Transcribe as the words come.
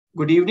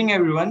Good evening,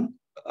 everyone.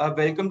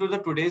 Welcome to the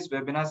today's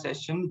webinar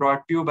session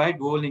brought to you by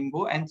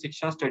Duolingo and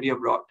Shiksha Study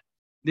Abroad.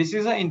 This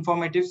is an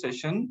informative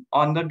session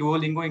on the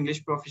Duolingo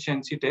English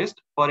Proficiency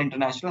Test for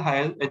International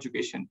Higher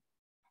Education.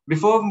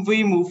 Before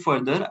we move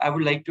further, I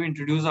would like to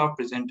introduce our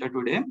presenter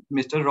today,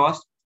 Mr.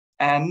 Ross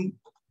and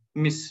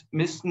Miss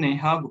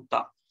Neha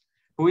Gupta,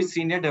 who is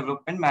Senior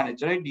Development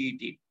Manager at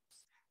DET.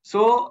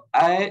 So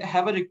I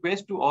have a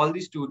request to all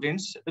the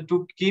students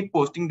to keep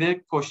posting their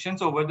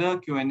questions over the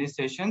Q&A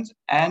sessions,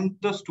 and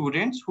the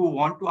students who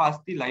want to ask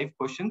the live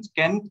questions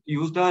can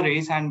use the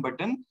raise hand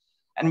button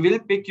and we'll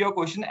pick your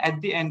question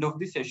at the end of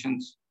the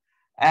sessions.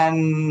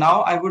 And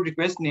now I would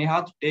request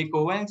Neha to take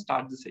over and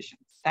start the session.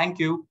 Thank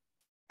you.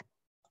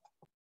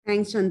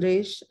 Thanks,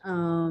 Chandresh.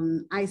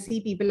 I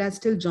see people are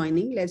still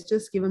joining. Let's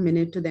just give a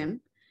minute to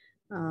them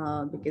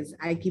because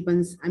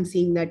I'm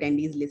seeing the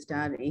attendees list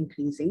are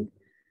increasing.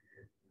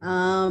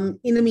 In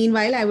the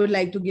meanwhile, I would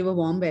like to give a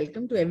warm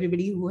welcome to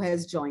everybody who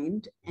has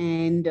joined.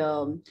 And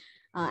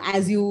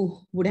as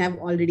you would have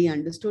already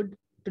understood,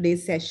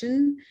 today's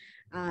session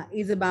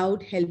is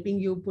about helping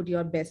you put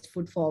your best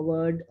foot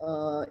forward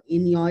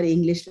in your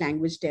English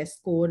language test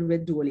score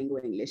with Duolingo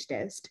English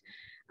Test.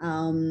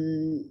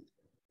 The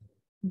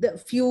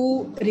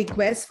few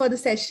requests for the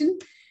session.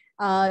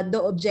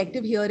 The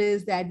objective here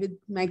is that with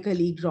my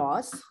colleague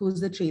Ross, who's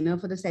the trainer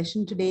for the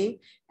session today,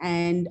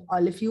 and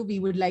all of you, we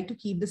would like to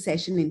keep the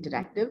session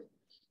interactive.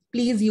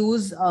 Please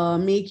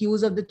make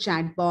use of the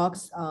chat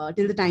box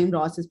till the time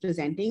Ross is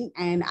presenting,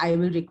 and I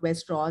will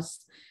request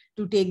Ross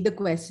to take the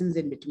questions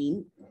in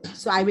between.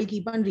 So I will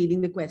keep on reading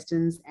the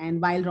questions,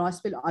 and while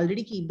Ross will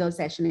already keep the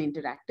session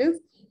interactive,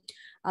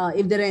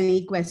 if there are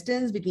any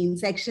questions between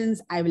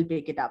sections, I will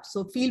pick it up.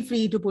 So feel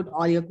free to put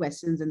all your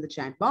questions in the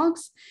chat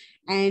box.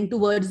 And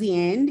towards the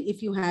end,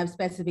 if you have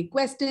specific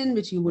question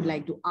which you would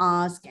like to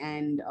ask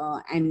and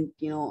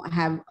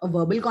have a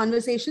verbal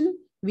conversation,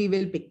 we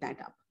will pick that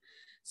up.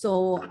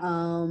 So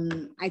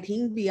I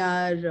think we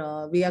are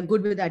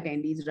good with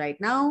attendees right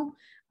now.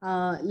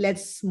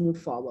 Let's move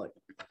forward.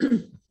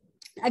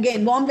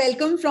 Again, warm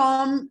welcome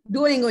from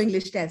Duolingo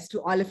English Test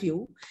to all of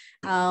you.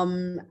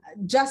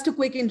 Just a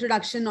quick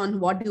introduction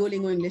on what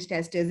Duolingo English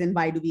Test is and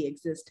why do we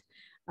exist.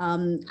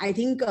 I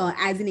think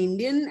as an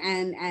Indian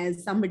and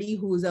as somebody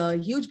who's a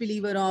huge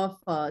believer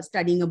of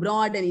studying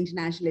abroad and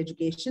international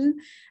education,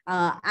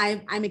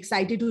 I'm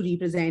excited to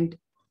represent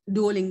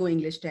Duolingo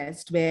English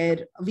Test,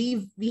 where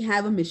we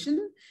have a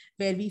mission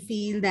where we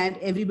feel that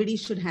everybody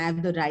should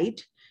have the right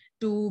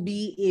to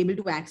be able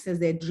to access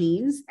their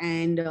dreams,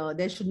 and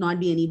there should not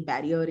be any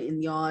barrier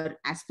in your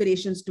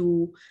aspirations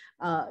to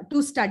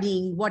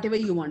studying whatever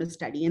you want to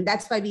study. And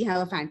that's why we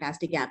have a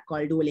fantastic app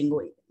called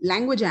Duolingo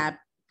Language App.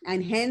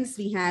 And hence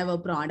we have a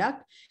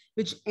product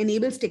which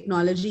enables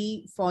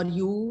technology for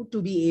you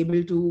to be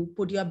able to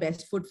put your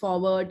best foot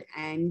forward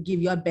and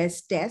give your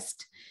best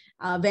test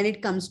when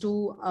it comes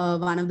to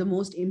one of the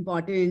most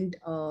important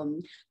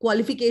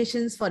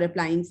qualifications for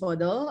applying for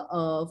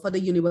the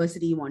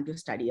university you want to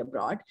study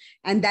abroad.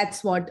 And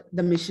that's what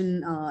the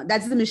mission,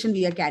 that's the mission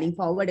we are carrying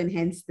forward. And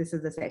hence this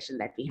is the session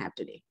that we have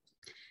today.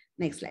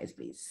 Next slide,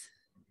 please.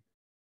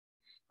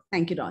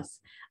 Thank you, Ross.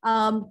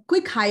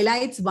 Quick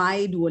highlights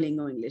why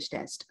Duolingo English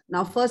Test.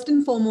 Now, first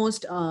and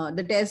foremost,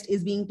 the test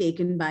is being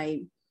taken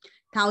by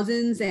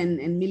thousands and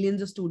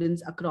millions of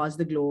students across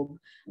the globe.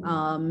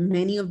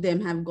 Many of them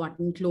have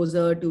gotten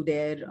closer to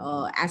their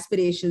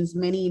aspirations.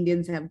 Many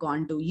Indians have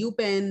gone to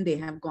UPenn. They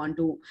have gone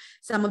to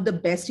some of the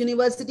best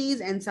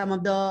universities and some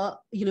of the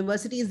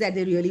universities that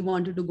they really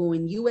wanted to go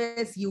in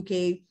US,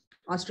 UK,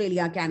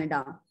 Australia,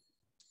 Canada.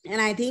 And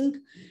I think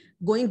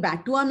going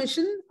back to our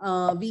mission,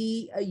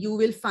 you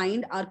will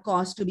find our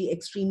cost to be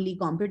extremely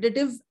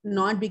competitive,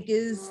 not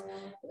because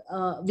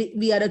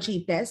we are a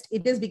cheap test.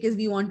 It is because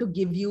we want to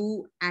give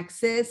you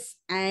access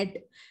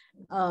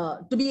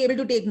to be able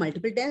to take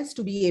multiple tests,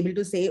 to be able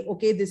to say,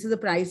 okay, this is a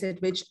price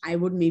at which I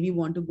would maybe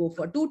want to go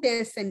for 2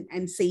 tests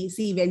and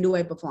see when do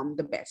I perform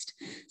the best.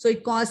 So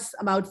it costs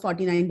about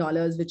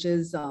 $49,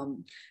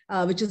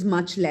 which is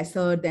much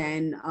lesser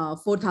than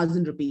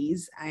 4,000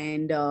 rupees,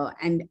 and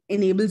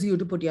enables you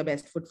to put your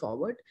best foot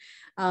forward.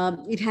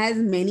 It has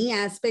many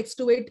aspects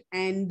to it,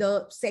 and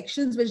the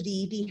sections which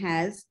DET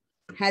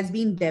has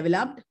been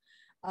developed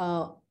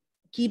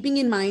keeping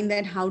in mind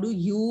that how do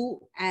you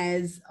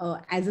as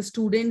a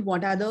student,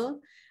 what are the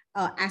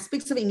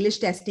aspects of English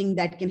testing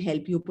that can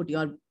help you put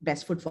your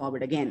best foot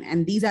forward again.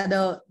 And these are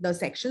the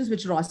sections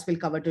which Ross will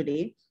cover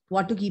today,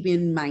 what to keep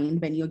in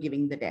mind when you're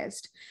giving the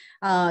test.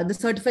 The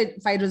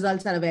certified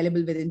results are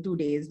available within 2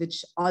 days,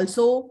 which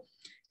also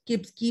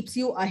keeps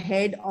you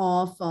ahead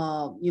of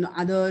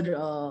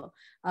other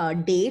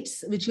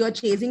dates which you are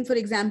chasing. For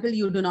example,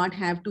 you do not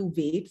have to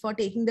wait for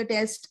taking the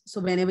test. So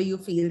whenever you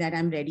feel that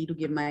I'm ready to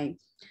give my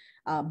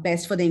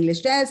best for the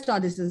English test, or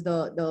this is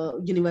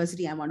the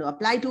university I want to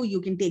apply to,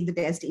 you can take the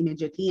test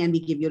immediately and we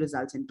give you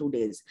results in 2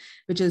 days,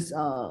 which is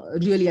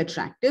really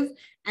attractive.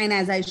 And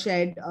as I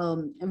shared,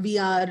 we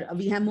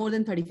have more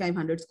than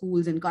 3,500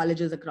 schools and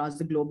colleges across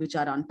the globe which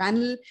are on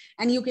panel,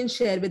 and you can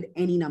share with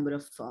any number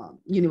of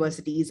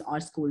universities or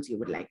schools you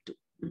would like to.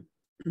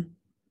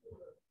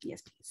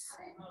 Yes, please.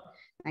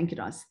 Thank you,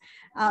 Ross.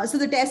 So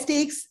the test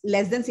takes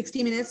less than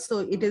 60 minutes. So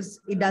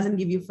it doesn't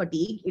give you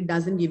fatigue. It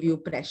doesn't give you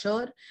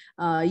pressure.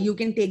 You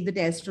can take the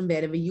test from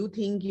wherever you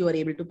think you are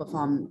able to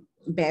perform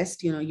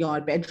best, your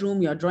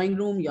bedroom, your drawing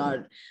room,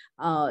 your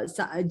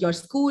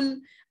school.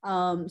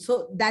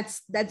 So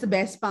that's the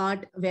best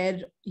part,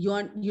 where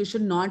you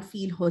should not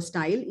feel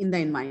hostile in the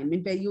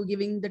environment where you're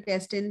giving the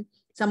test in.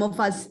 Some of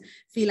us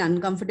feel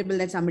uncomfortable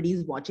that somebody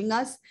is watching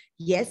us.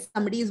 Yes,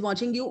 somebody is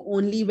watching you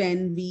only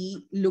when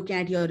we look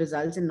at your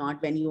results and not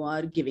when you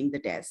are giving the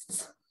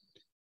tests.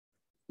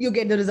 You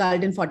get the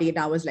result in 48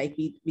 hours, like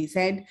we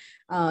said.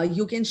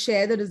 You can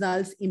share the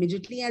results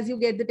immediately as you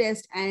get the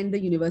test, and the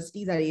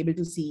universities are able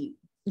to see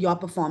your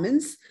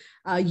performance.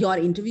 Your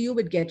interview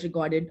would get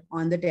recorded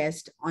on the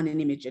test on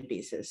an immediate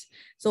basis.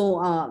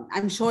 So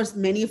I'm sure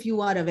many of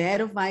you are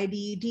aware of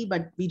DET,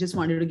 but we just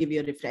wanted to give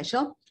you a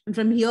refresher. And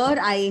from here,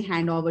 I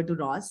hand over to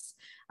Ross,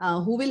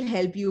 who will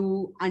help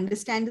you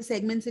understand the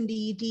segments in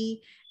DET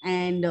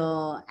and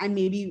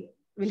maybe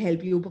will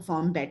help you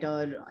perform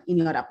better in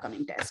your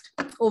upcoming test.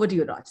 Over to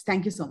you, Ross.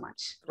 Thank you so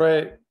much.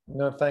 Great.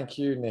 No, thank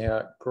you,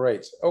 Neha.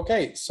 Great.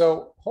 Okay,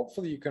 so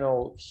hopefully you can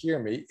all hear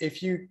me.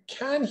 If you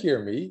can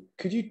hear me,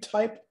 could you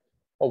type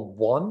a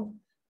 1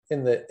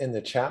 in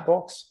the chat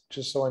box,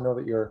 just so I know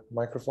that your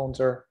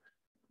microphones are,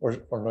 or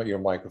not your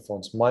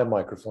microphones, my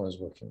microphone is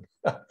working.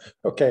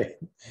 Okay,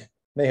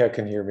 Neha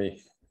can hear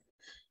me.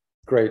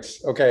 Great.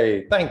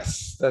 Okay,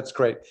 thanks. That's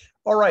great.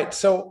 All right,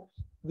 so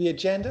the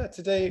agenda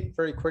today,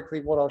 very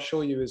quickly, what I'll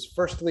show you is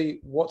firstly,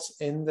 what's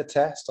in the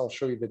test. I'll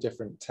show you the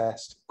different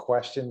test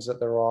questions that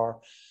there are.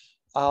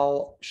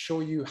 I'll show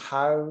you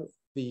how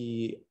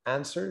the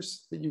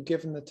answers that you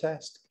give in the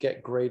test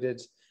get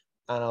graded.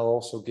 And I'll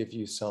also give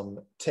you some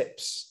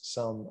tips,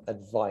 some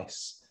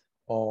advice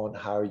on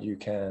how you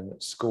can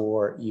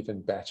score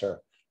even better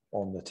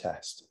on the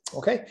test.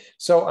 Okay,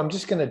 so I'm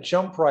just going to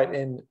jump right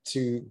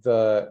into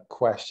the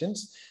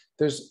questions.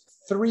 There's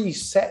 3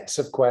 sets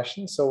of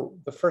questions. So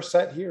the first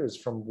set here is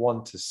from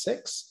 1 to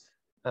 6,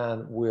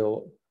 and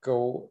we'll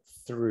go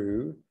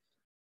through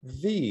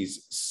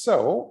these.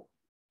 So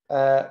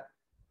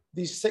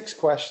these 6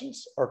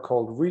 questions are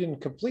called read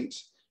and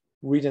complete,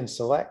 read and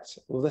select,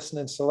 listen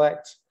and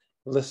select,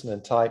 listen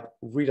and type,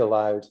 read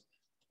aloud,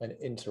 and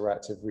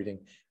interactive reading.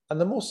 And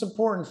the most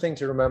important thing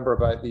to remember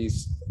about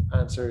these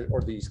answers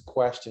or these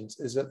questions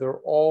is that they're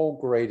all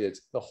graded.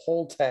 The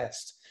whole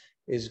test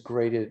is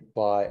graded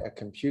by a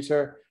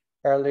computer.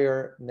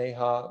 Earlier,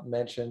 Neha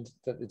mentioned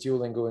that the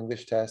Duolingo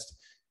English test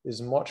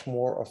is much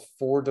more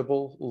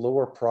affordable,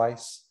 lower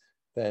price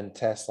than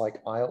tests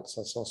like IELTS.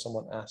 I saw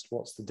someone asked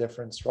what's the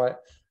difference, right?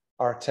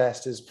 Our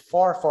test is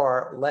far,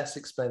 far less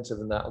expensive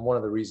than that. And one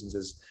of the reasons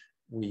is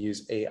we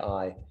use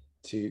AI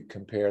to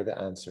compare the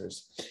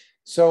answers.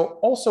 So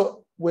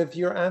also with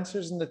your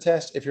answers in the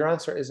test, if your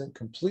answer isn't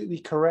completely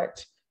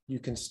correct, you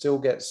can still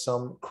get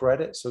some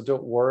credit. So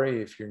don't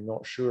worry if you're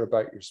not sure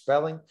about your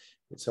spelling.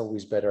 It's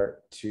always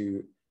better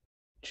to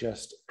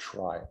just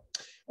try.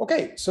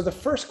 Okay, so the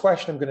first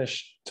question I'm going to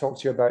talk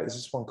to you about is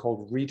this one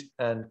called read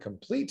and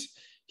complete.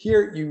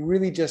 Here, you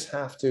really just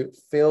have to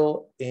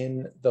fill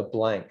in the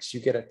blanks. You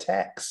get a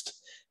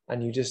text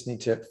and you just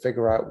need to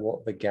figure out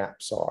what the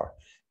gaps are.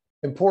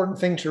 Important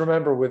thing to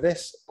remember with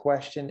this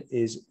question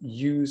is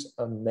use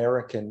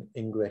American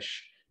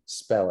English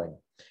spelling.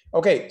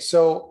 Okay,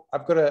 so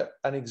I've got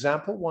an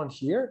example one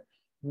here.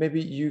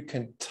 Maybe you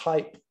can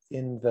type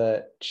in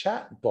the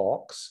chat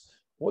box.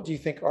 What do you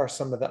think are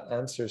some of the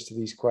answers to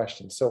these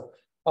questions? So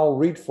I'll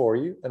read for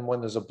you, and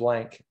when there's a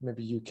blank,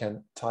 maybe you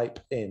can type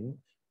in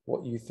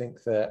what you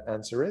think the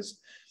answer is.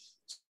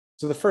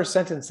 So the first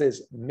sentence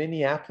is,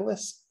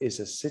 Minneapolis is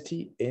a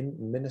city in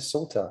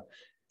Minnesota.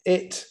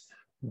 It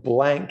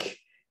blank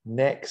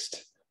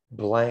next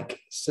blank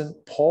St.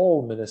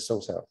 Paul,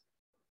 Minnesota.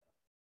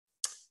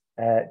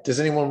 Does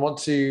anyone want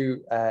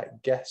to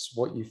guess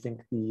what you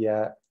think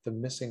the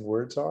missing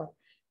words are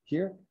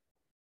here?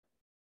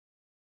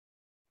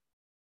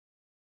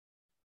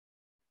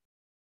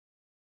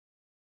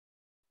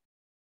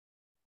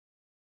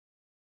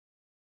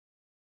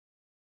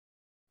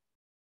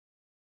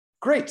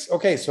 Great.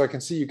 Okay, so I can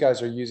see you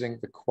guys are using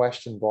the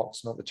question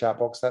box, not the chat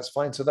box. That's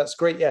fine. So that's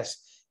great.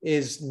 Yes,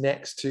 is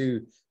next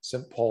to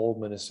St. Paul,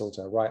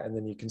 Minnesota, right? And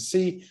then you can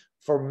see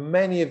for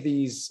many of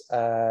these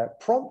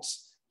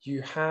prompts,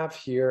 you have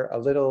here a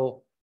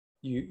little,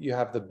 you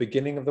have the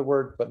beginning of the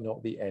word, but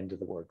not the end of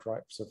the word,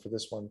 right? So for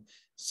this one,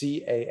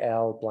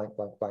 C-A-L blank,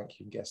 blank, blank,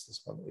 you can guess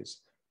this one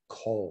is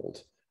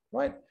called,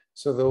 right?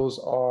 So those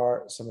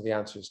are some of the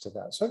answers to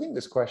that. So I think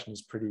this question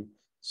is pretty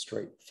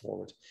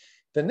straightforward.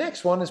 The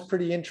next one is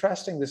pretty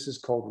interesting. This is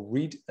called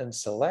read and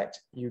select.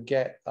 You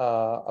get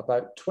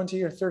about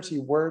 20 or 30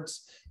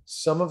 words.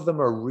 Some of them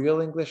are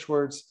real English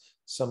words.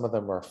 Some of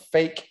them are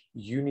fake.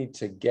 You need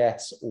to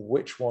guess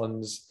which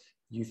ones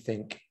you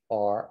think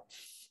are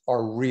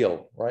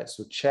real, right?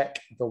 So check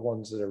the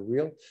ones that are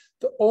real.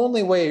 The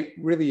only way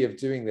really of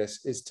doing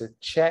this is to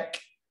check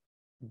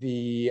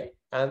the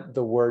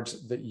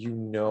words that you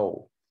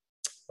know.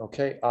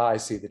 Okay, I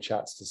see the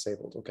chat's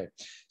disabled. Okay,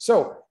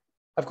 so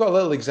I've got a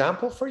little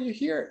example for you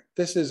here.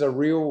 This is a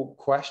real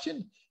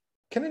question.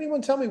 Can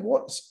anyone tell me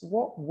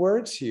what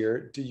words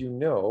here do you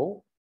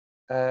know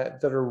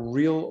that are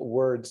real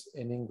words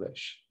in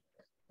English?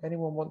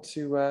 Anyone want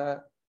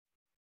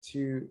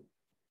to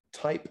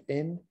type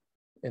in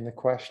the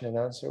question and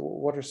answer?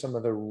 What are some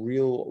of the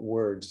real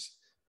words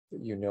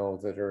that you know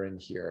that are in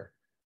here?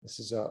 This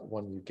is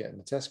one you get in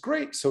the test.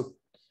 Great. So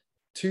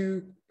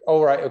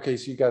all right. Okay.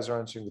 So you guys are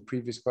answering the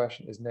previous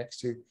question is next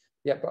to.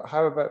 Yeah. But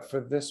how about for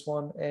this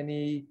one?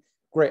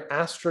 Great.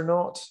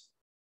 Astronaut.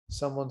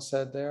 Someone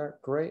said there.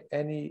 Great.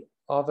 Any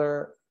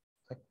other?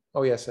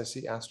 Oh, yes. I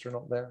see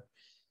astronaut there.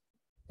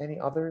 Any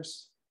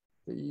others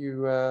that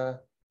you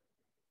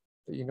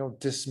know?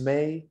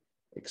 Dismay,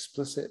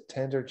 explicit,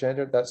 tender,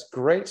 gender. That's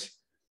great.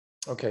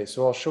 Okay.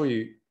 So I'll show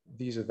you.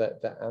 These are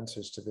the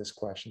answers to this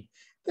question.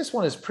 This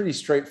one is pretty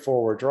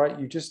straightforward, right?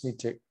 You just need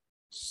to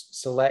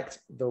select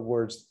the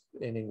words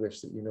in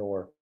English that you know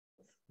are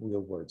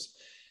real words.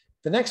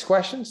 The next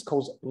question is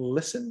called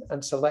listen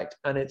and select,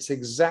 and it's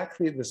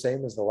exactly the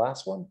same as the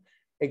last one,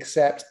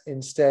 except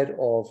instead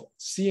of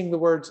seeing the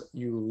words,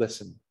 you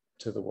listen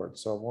to the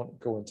words. So I won't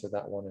go into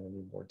that one in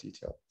any more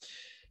detail.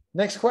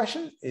 Next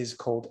question is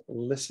called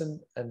listen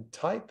and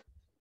type.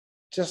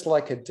 Just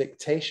like a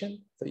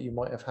dictation that you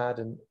might have had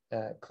in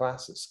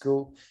class at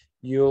school,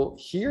 you'll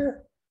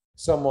hear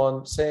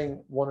someone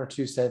saying one or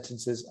two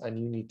sentences and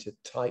you need to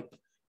type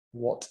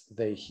what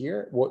they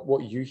hear,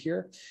 what you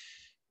hear.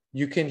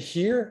 You can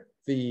hear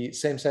the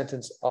same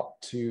sentence up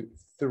to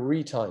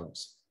 3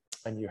 times,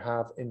 and you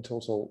have in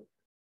total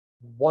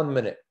 1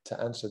 minute to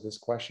answer this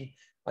question.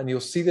 And you'll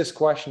see this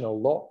question a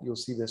lot. You'll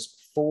see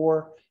this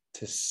 4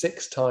 to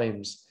 6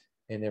 times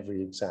in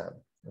every exam,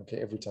 okay,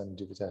 every time you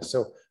do the test.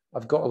 So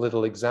I've got a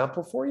little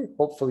example for you.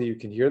 Hopefully you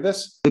can hear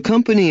this. The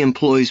company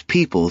employs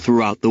people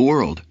throughout the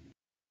world.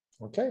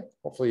 Okay,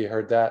 hopefully you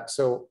heard that.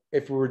 So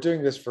if we were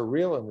doing this for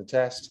real in the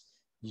test,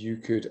 you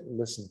could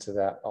listen to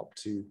that up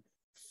to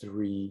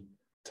 3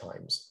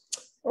 times.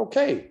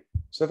 Okay,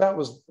 so that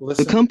was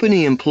listen. The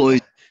company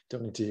employs...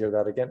 Don't need to hear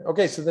that again.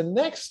 Okay, so the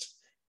next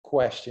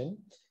question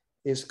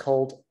is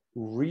called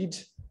read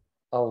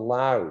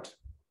aloud.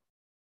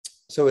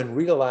 So in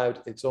read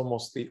aloud, it's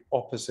almost the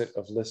opposite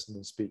of listen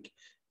and speak.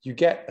 You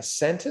get a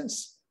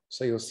sentence,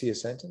 so you'll see a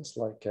sentence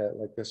like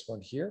this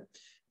one here,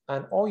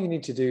 and all you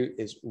need to do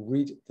is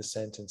read the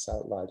sentence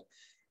out loud.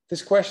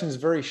 This question is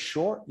very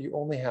short. You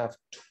only have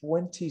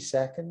 20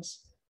 seconds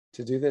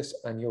to do this,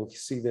 and you'll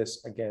see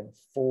this again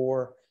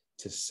 4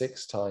 to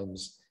 6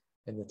 times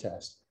in the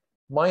test.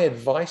 My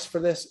advice for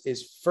this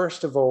is,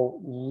 first of all,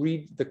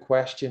 read the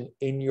question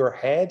in your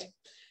head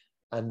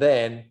and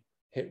then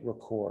hit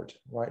record,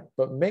 right?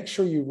 But make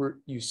sure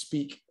you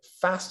speak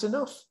fast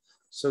enough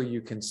so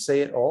you can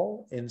say it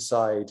all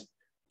inside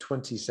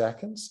 20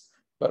 seconds,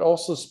 but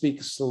also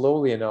speak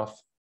slowly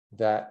enough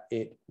that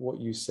what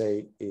you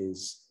say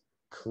is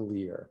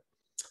clear.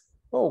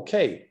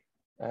 Okay,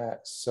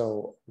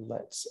 so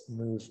let's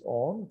move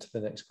on to the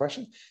next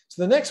question.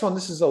 So the next one,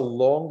 this is the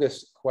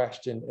longest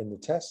question in the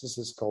test. This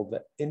is called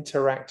the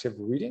interactive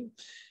reading.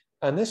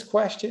 And this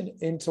question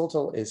in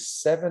total is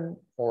 7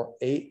 or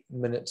 8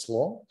 minutes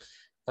long.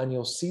 And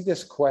you'll see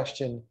this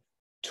question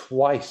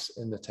twice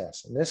in the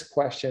test. And this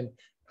question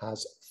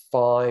has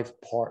 5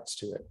 parts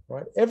to it,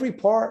 right? Every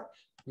part,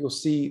 you'll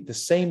see the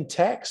same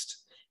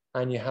text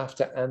and you have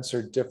to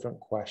answer different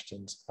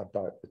questions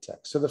about the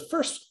text. So the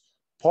first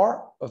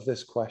part of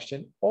this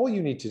question, all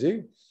you need to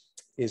do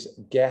is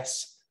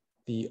guess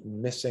the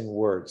missing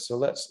words. So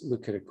let's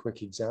look at a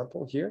quick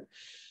example here.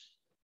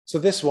 So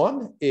this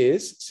one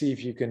is, see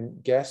if you can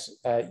guess.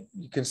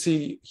 You can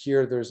see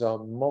here there's a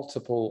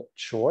multiple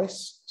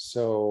choice.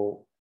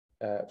 So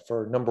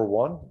for number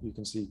 1, you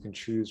can see you can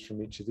choose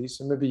from each of these.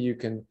 So maybe you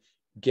can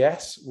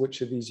guess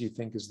which of these you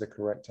think is the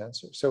correct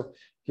answer. So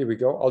here we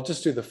go. I'll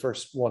just do the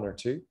first 1 or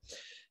 2.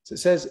 So it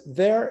says,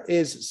 there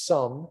is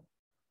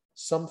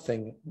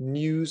something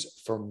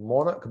news for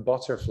monarch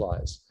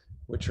butterflies,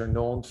 which are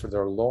known for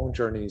their long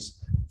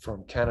journeys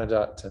from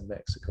Canada to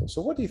Mexico.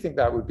 So what do you think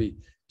that would be?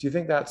 Do you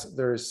think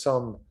there is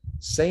some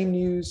same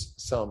news,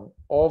 some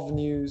of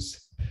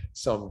news,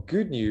 some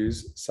good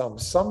news, some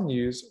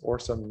news, or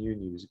some new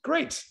news?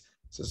 Great.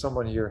 So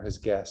someone here has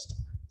guessed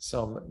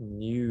some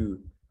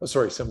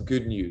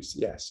good news.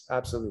 Yes,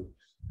 absolutely.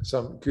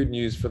 Some good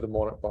news for the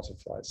monarch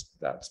butterflies.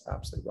 That's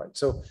absolutely right.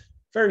 So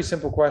very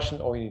simple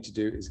question. All you need to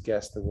do is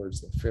guess the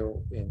words that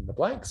fill in the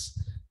blanks.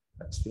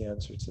 That's the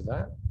answer to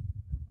that.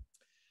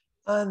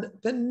 And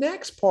the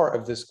next part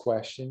of this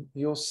question,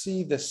 you'll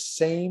see the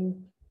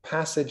same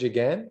passage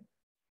again.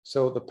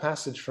 So the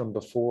passage from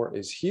before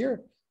is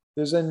here.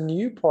 There's a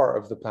new part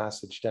of the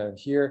passage down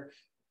here.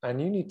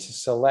 and you need to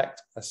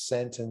select a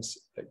sentence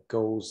that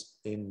goes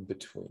in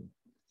between.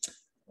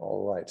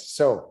 All right,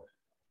 so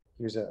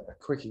here's a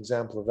quick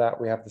example of that.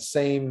 We have the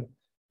same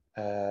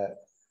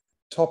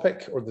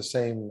topic or the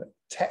same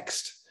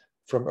text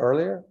from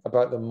earlier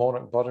about the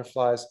monarch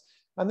butterflies.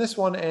 And this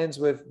one ends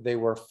with, they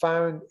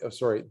found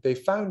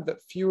that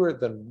fewer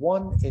than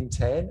 1 in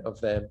 10 of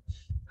them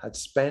had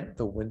spent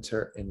the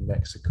winter in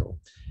Mexico.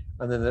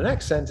 And then the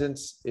next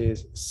sentence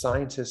is,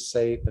 scientists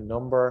say the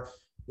number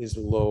is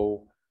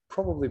low,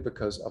 probably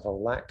because of a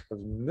lack of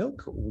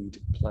milkweed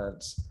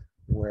plants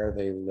where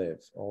they live.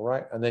 All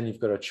right, and then you've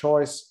got a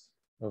choice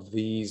of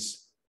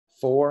these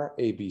 4,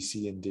 A, B,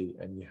 C, and D,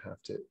 and you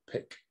have to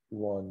pick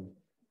one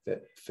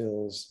that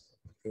fills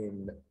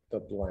in the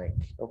blank.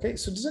 Okay,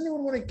 so does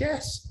anyone want to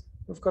guess?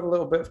 We've got a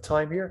little bit of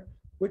time here.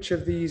 Which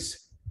of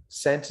these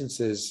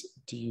sentences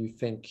do you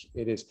think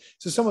it is?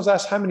 So someone's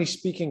asked, how many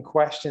speaking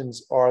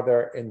questions are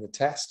there in the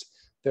test?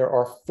 There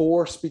are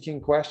 4 speaking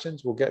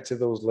questions. We'll get to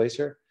those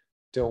later.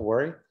 Don't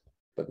worry.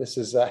 But this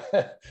is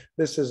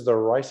this is the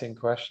writing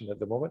question at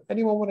the moment.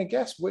 Anyone want to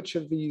guess which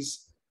of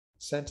these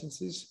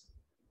sentences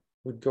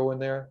would go in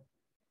there?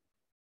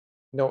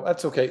 No,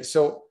 that's okay.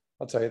 So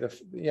I'll tell you,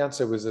 the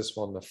answer was this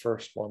one, the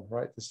first one,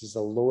 right? This is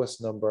the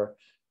lowest number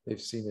they've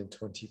seen in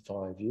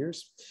 25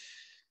 years.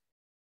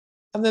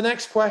 And the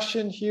next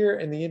question here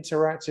in the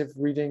interactive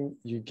reading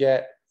you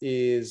get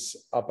is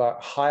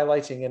about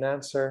highlighting an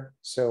answer.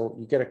 So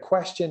you get a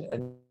question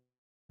and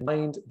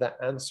find the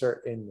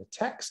answer in the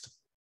text.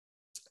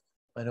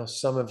 I know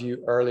some of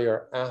you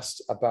earlier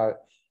asked about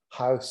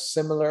how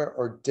similar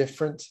or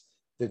different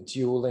the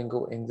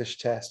Duolingo English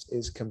test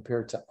is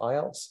compared to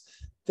IELTS.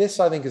 This,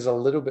 I think, is a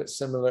little bit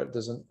similar.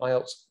 There's an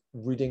IELTS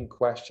reading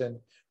question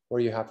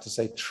where you have to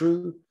say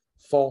true,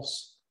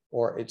 false,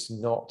 or it's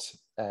not,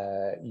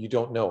 you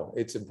don't know.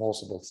 It's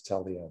impossible to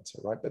tell the answer,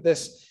 right? But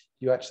this,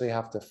 you actually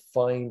have to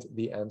find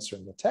the answer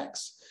in the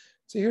text.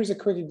 So here's a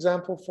quick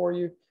example for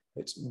you.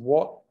 It's,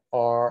 what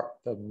are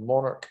the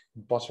monarch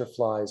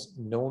butterflies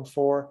known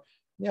for?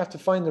 You have to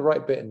find the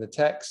right bit in the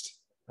text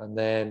and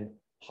then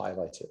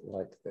highlight it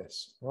like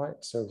this, right?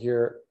 So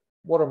here,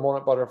 what are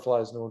monarch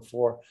butterflies known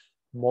for?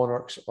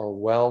 Monarchs are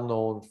well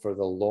known for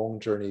the long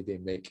journey they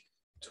make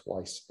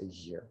twice a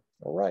year.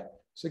 All right,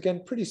 so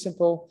again, pretty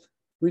simple.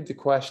 Read the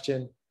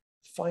question,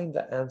 find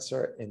the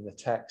answer in the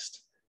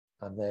text,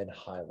 and then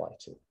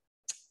highlight it.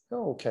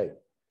 Okay,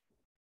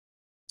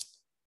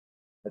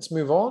 let's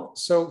move on.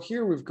 So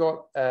here we've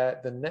got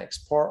the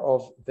next part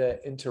of the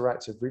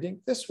interactive reading.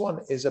 This one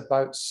is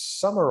about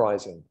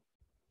summarizing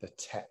the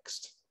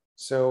text.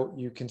 So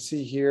you can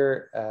see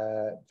here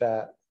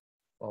that,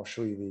 I'll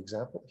show you the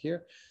example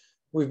here.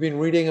 We've been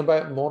reading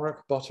about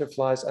monarch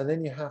butterflies, and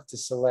then you have to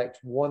select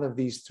one of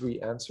these 3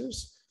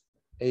 answers,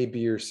 A,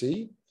 B, or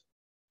C,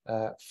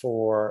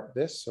 for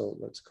this. So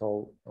let's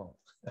call,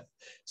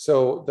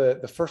 so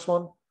the first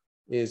one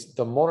is,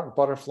 the monarch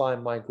butterfly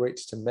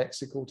migrates to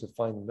Mexico to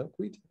find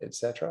milkweed,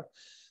 etc.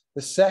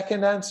 The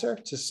second answer,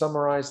 to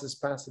summarize this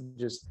passage,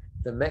 is,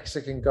 the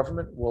Mexican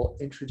government will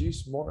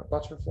introduce monarch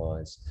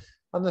butterflies.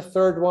 And the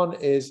third one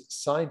is,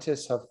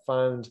 scientists have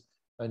found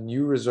a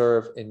new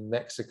reserve in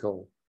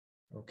Mexico.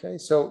 Okay,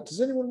 so does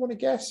anyone want to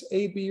guess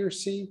A, B, or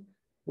C?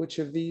 Which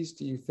of these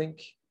do you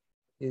think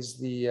is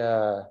the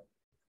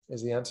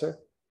answer?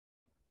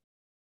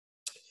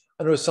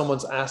 I know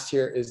someone's asked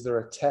here, is there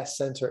a test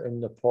center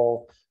in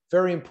Nepal?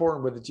 Very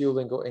important with the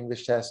Duolingo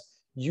English test.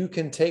 You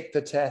can take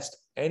the test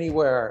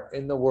anywhere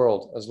in the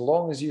world. As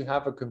long as you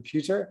have a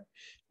computer,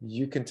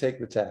 you can take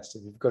the test.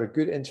 If you've got a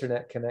good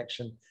internet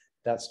connection,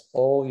 that's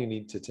all you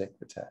need to take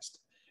the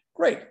test.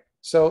 Great.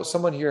 So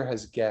someone here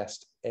has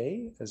guessed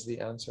A as the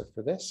answer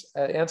for this.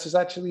 The answer is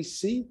actually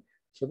C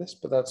for this,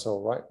 but that's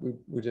all right.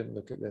 We didn't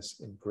look at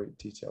this in great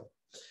detail.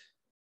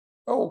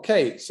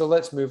 Okay, so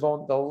let's move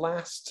on. The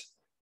last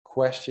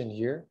question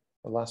here,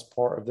 the last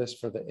part of this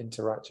for the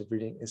interactive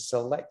reading, is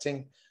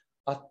selecting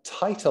a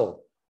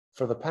title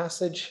for the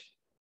passage.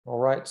 All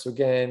right, so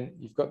again,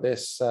 you've got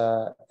this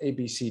A,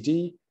 B, C,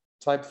 D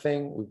type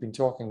thing. We've been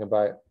talking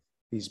about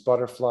these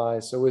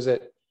butterflies. So is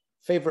it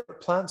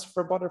favorite plants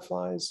for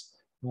butterflies,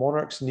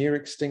 monarchs near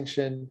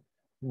extinction,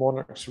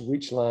 monarchs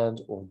reach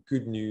land, or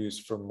good news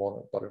for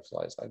monarch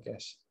butterflies? I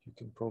guess you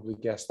can probably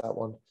guess that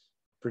one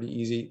pretty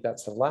easy.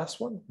 That's the last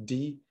one,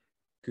 D,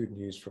 good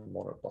news for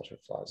monarch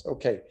butterflies.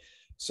 Okay,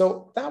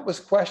 so that was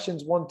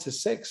questions 1 to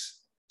 6.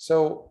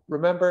 So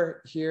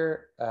remember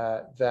here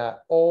that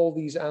all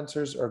these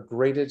answers are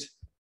graded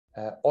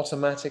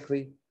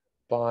automatically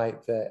by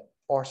the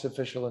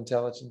artificial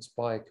intelligence,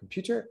 by a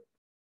computer.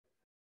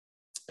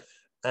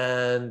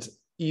 And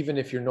even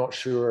if you're not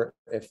sure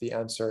if the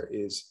answer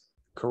is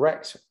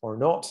correct or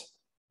not,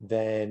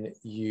 then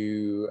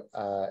you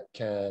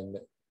can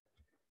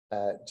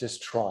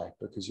just try,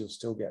 because you'll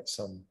still get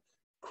some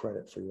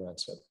credit for your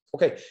answer.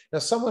 Okay, now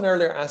someone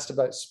earlier asked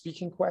about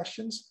speaking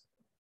questions.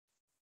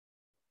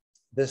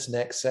 This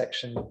next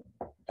section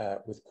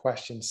with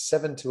questions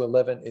 7 to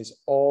 11 is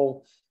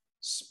all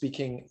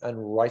speaking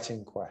and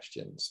writing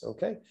questions.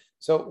 Okay,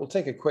 so we'll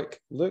take a quick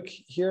look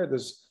here.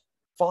 There's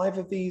 5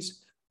 of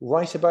these.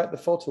 write about the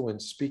photo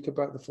and speak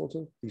about the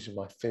photo. These are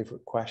my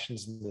favorite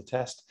questions in the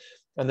test.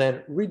 And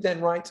then read,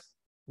 then write,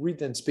 read,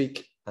 then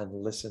speak, and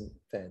listen,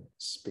 then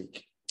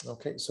speak.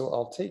 Okay, so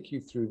I'll take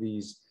you through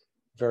these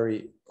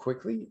very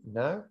quickly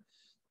now.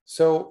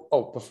 So,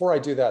 before I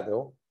do that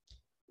though,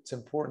 it's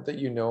important that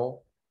you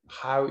know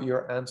how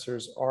your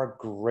answers are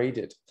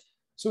graded.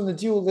 So in the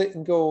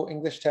Duolingo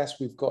English test,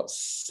 we've got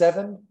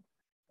 7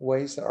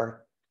 ways that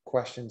our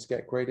questions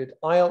get graded.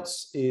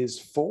 IELTS is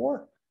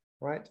 4,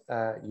 right?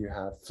 You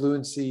have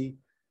fluency,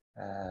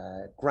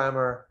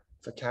 grammar,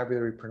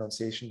 vocabulary,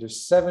 pronunciation.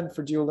 There's 7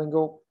 for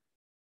Duolingo.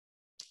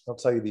 I'll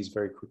tell you these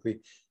very quickly.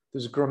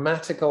 There's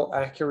grammatical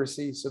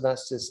accuracy. So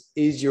that's just,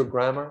 is your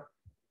grammar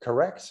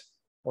correct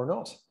or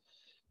not?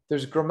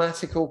 There's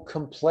grammatical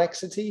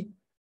complexity.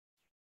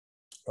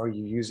 Are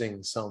you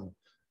using some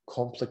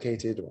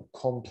complicated or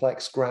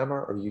complex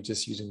grammar, or are you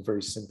just using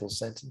very simple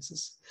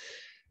sentences?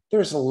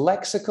 There's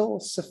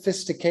lexical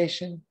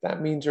sophistication.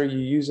 That means, are you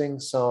using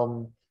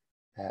some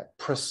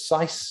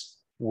precise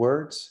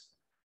words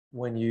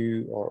when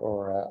you,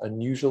 or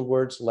unusual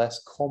words,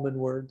 less common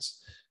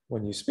words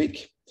when you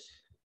speak?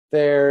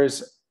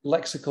 There's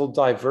lexical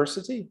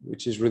diversity,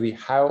 which is really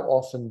how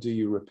often do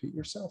you repeat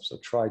yourself? So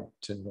try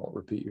to not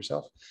repeat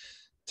yourself.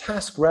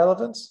 Task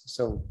relevance.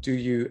 So do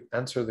you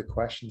answer the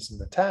questions in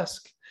the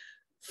task?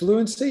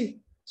 Fluency.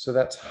 So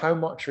that's how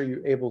much are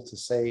you able to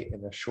say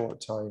in a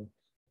short time?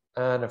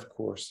 And of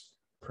course,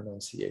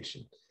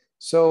 pronunciation.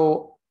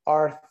 So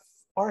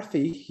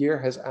Arthi here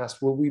has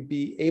asked, will we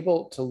be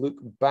able to look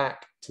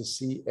back to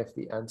see if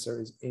the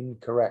answer is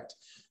incorrect?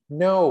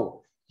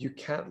 No, you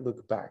can't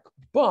look back.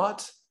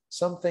 But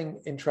something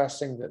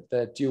interesting that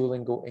the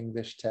Duolingo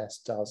English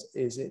test does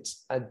is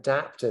it's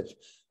adaptive.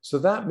 So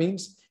that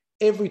means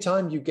every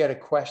time you get a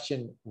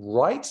question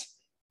right,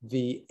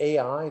 the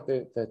AI,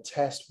 the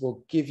test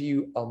will give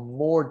you a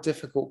more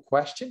difficult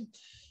question.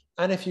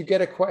 And if you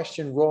get a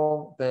question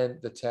wrong, then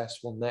the test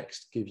will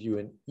next give you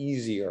an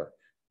easier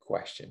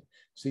question.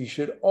 So you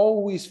should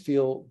always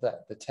feel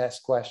that the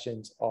test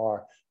questions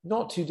are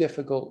not too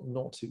difficult,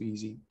 not too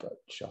easy, but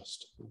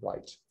just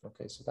right.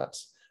 Okay, so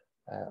that's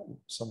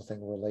something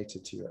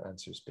related to your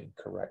answers being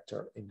correct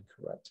or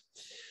incorrect.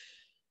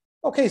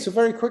 Okay, so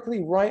very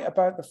quickly, write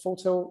about the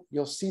photo.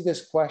 You'll see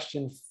this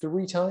question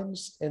 3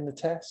 times in the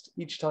test.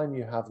 Each time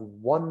you have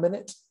 1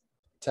 minute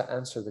to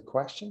answer the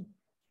question.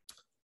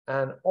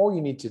 And all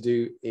you need to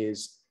do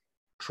is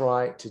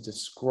try to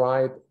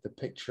describe the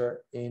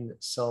picture in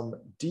some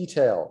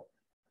detail,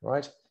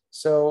 right?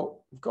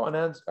 So we've got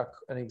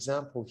an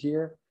example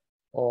here,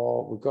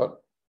 or we've got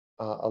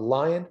a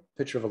lion,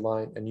 picture of a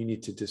lion, and you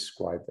need to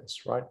describe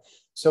this, right?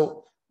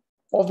 So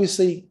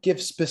obviously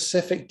give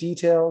specific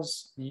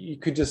details. You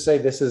could just say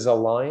this is a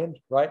lion,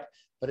 right?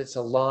 But it's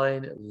a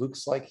lion. It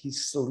looks like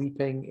he's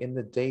sleeping in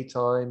the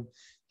daytime.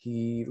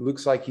 He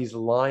looks like he's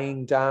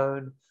lying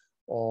down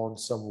on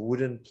some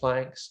wooden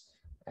planks,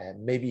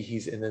 and maybe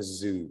he's in a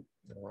zoo.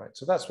 All right,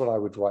 so that's what I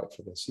would write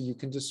for this. So you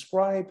can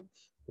describe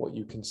what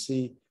you can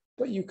see,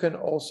 but you can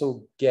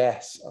also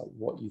guess at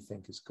what you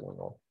think is going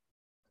on.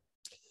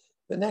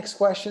 The next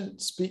question,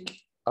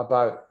 speak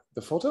about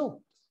the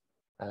photo,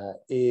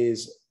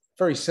 is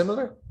very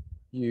similar.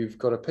 You've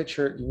got a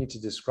picture, you need to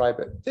describe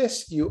it.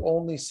 This, you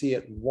only see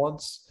it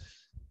once,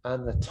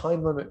 and the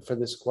time limit for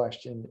this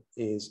question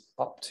is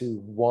up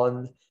to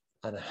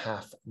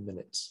 1.5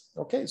 minutes.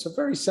 Okay, so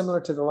very similar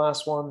to the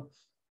last one.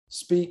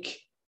 Speak,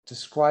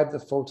 describe the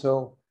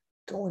photo,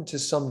 go into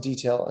some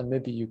detail, and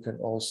maybe you can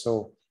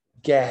also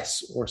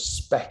guess or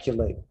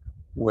speculate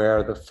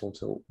where the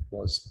photo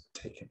was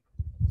taken.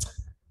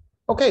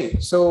 Okay,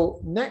 so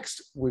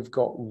next we've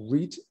got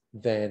read,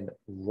 then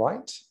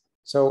write.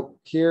 So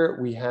here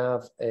we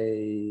have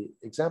an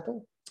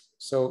example.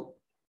 So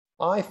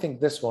I think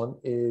this one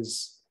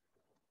is,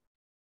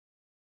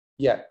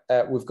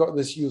 we've got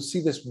this, you'll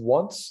see this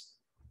once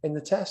in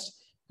the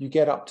test. You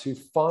get up to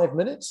 5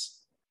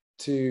 minutes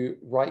to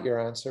write your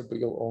answer, but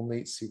you'll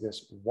only see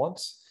this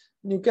once.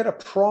 And you get a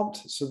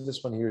prompt. So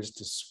this one here is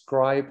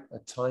describe a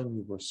time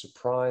you were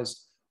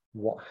surprised,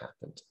 what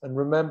happened. And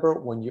remember,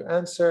 when you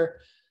answer,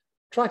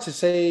 try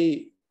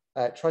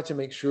to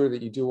make sure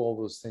that you do all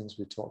those things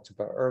we talked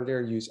about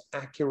earlier. Use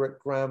accurate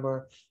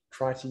grammar,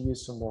 try to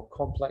use some more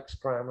complex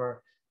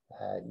grammar,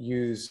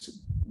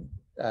 use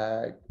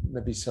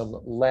maybe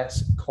some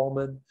less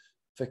common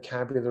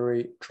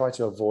vocabulary, try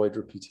to avoid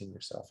repeating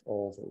yourself,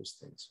 all those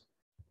things.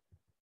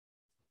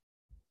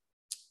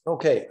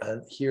 Okay,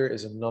 and here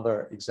is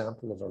another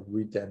example of a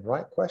read then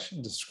write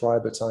question.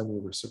 Describe a time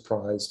you were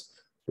surprised,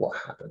 what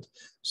happened.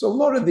 So a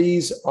lot of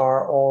these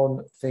are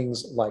on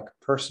things like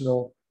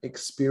personal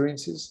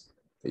experiences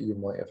that you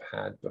might have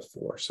had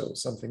before. So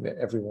something that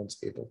everyone's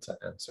able to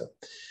answer.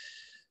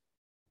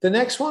 The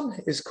next one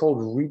is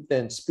called read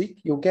then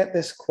speak. You'll get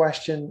this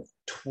question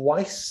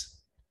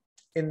twice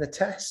in the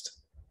test.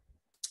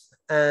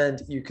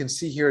 And you can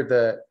see here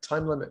the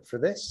time limit for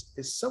this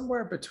is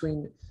somewhere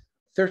between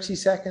 30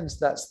 seconds.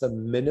 That's the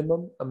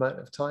minimum amount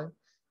of time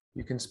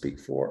you can speak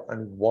for,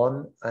 and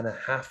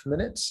 1.5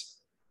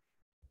 minutes.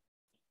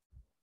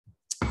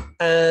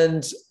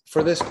 And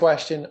for this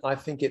question, I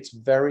think it's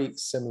very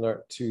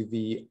similar to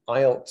the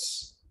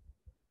IELTS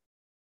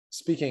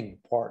speaking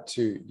part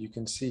 2. You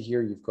can see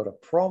here you've got a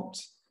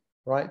prompt,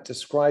 right?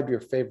 Describe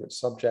your favorite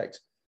subject.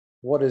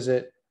 What is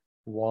it?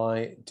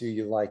 Why do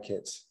you like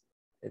it?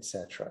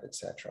 Etc.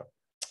 etc.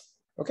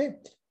 Okay,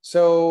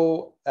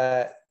 so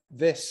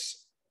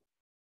this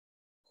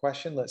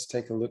question, let's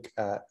take a look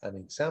at an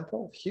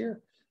example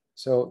here.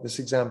 So this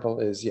example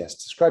is, yes,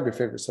 describe your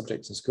favorite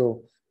subjects in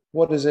school.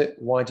 What is it?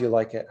 Why do you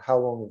like it? How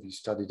long have you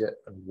studied it?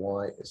 And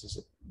why is this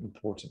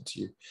important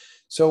to you?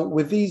 So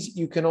with these,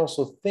 you can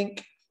also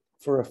think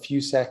for a few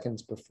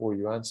seconds before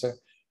you answer.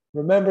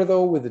 Remember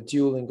though, with the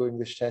Duolingo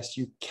English test,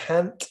 you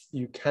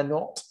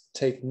cannot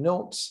take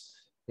notes.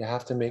 You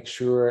have to make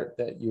sure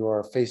that you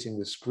are facing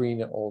the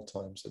screen at all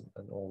times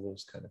and all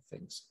those kind of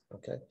things,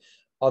 okay?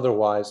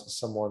 Otherwise, as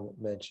someone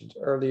mentioned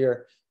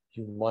earlier,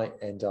 you might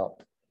end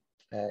up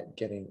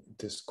getting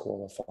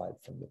disqualified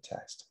from the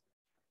test.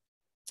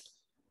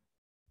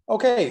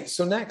 Okay,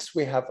 so next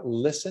we have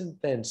listen,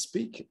 then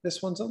speak.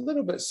 This one's a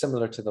little bit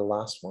similar to the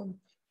last one.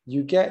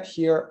 You get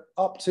here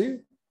up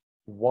to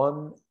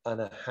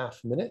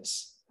 1.5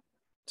 minutes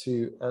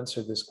to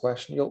answer this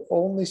question. You'll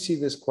only see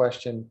this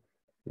question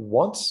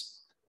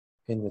once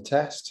in the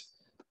test.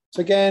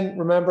 So again,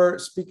 remember,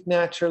 speak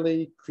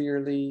naturally,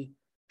 clearly,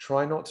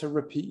 try not to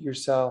repeat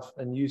yourself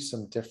and use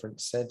some different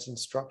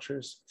sentence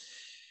structures.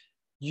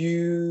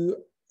 You,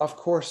 of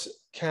course,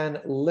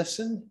 can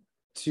listen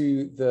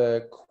to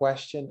the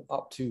question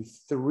up to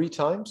 3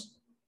 times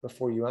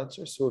before you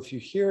answer. So if you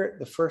hear it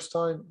the first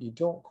time, you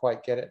don't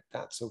quite get it,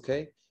 that's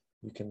okay.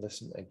 You can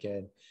listen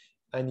again.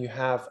 And you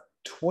have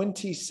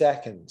 20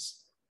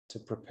 seconds to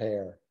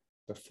prepare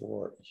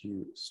before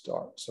you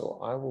start. So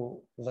I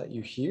will let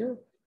you hear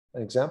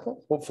an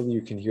example. Hopefully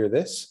you can hear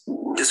this.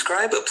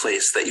 Describe a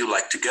place that you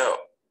like to go.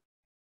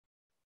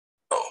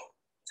 Oh,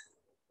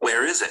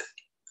 where is it?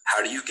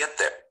 How do you get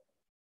there?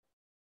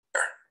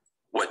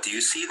 What do you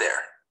see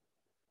there?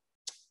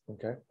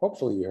 Okay,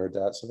 hopefully you heard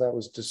that. So that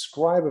was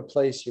describe a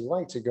place you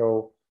like to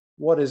go.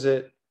 What is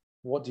it?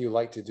 What do you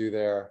like to do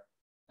there?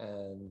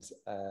 And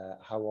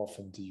how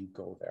often do you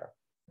go there?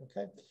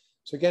 Okay,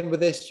 so again,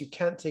 with this, you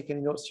can't take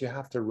any notes. You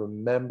have to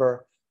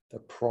remember the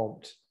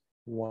prompt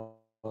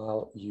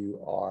while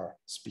you are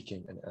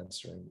speaking and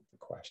answering the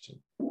question.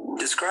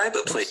 Describe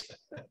a place.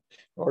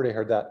 Already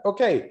heard that.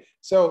 Okay,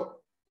 so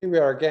here we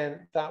are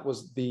again. That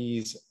was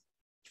these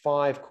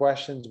 5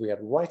 questions. We had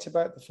write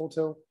about the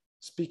photo,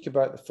 speak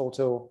about the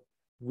photo,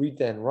 read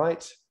then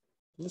write,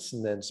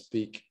 listen then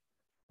speak,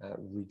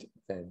 read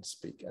then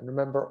speak. And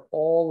remember,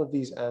 all of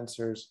these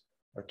answers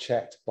are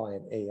checked by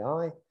an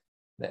AI.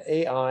 The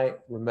AI,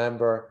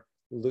 remember,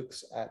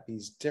 looks at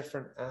these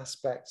different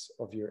aspects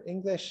of your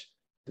English,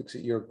 looks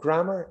at your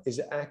grammar. Is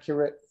it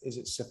accurate? Is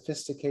it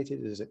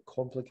sophisticated? Is it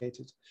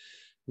complicated?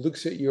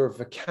 Looks at your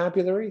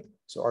vocabulary.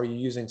 So are you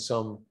using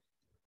some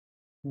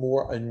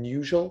more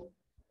unusual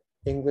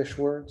English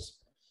words?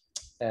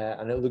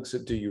 And it looks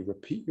at, do you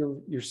repeat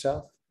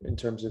yourself in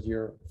terms of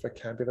your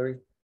vocabulary?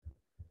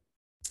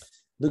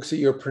 Looks at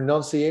your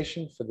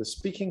pronunciation for the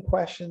speaking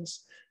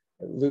questions.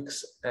 It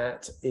looks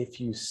at if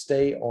you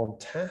stay on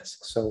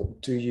task. So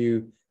do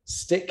you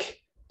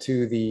stick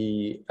to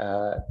the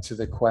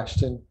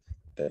question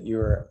that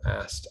you're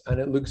asked? And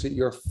it looks at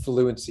your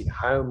fluency.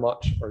 How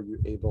much are you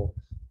able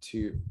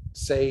to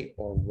say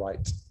or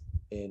write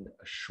in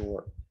a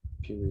short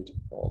period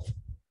of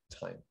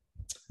time?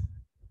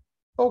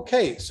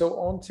 Okay, so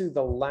on to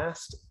the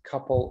last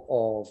couple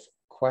of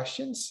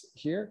questions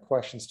here,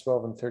 questions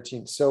 12 and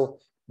 13. So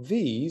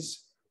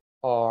these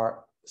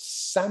are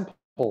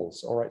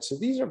samples, all right? So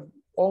these are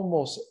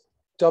almost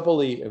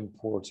doubly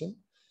important.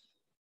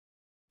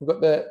 We've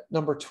got the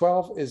number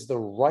 12 is the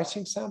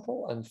writing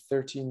sample and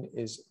 13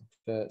 is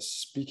the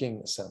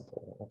speaking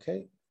sample,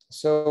 okay?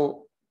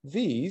 So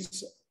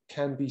these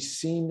can be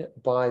seen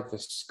by the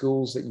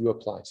schools that you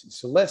apply to.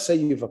 So let's say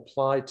you've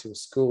applied to a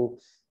school,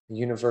 a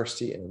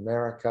university in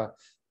America.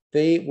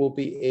 They will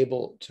be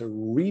able to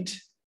read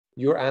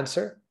your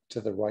answer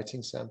to the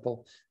writing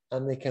sample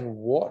and they can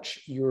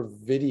watch your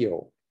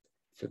video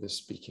for the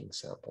speaking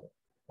sample,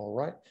 all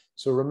right?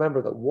 So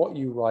remember that what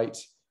you write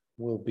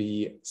will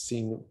be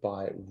seen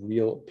by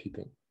real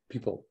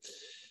people.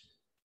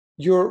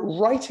 Your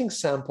writing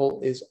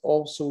sample is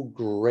also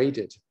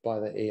graded by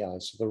the AI.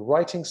 So the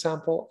writing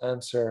sample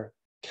answer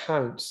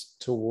counts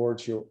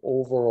towards your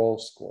overall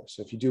score.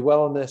 So if you do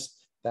well on this,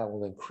 that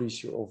will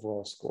increase your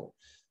overall score.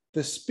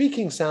 The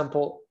speaking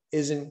sample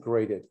isn't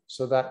graded,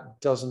 so that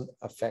doesn't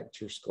affect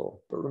your score.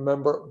 But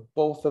remember,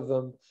 both of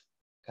them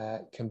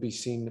can be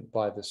seen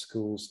by the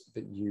schools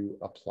that you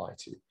apply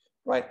to,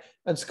 right?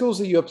 And schools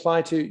that you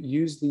apply to,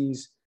 use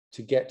these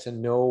to get to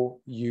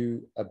know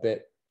you a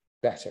bit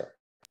better.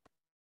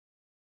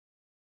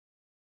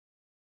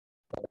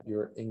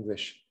 Your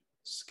English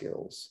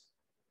skills.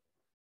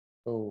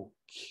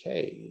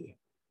 Okay.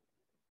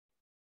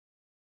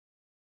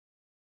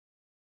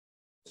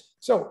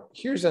 So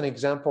here's an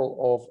example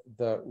of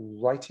the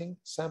writing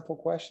sample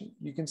question.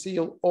 You can see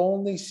you'll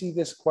only see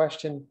this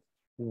question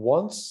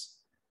once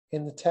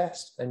in the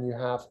test, and you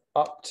have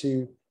up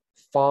to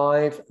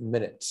 5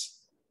 minutes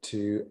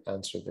to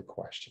answer the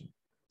question.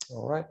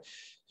 All right.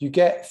 You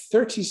get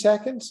 30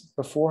 seconds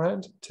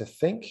beforehand to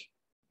think,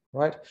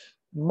 right?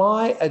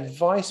 My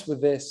advice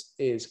with this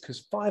is,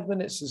 because 5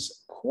 minutes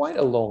is quite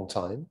a long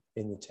time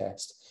in the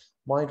test,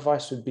 my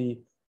advice would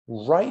be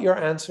write your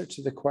answer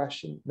to the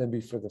question, maybe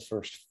for the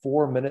first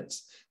 4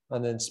 minutes,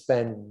 and then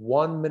spend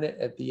 1 minute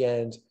at the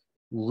end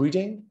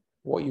reading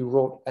what you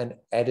wrote and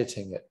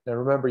editing it. Now,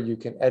 remember, you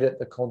can edit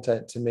the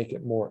content to make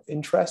it more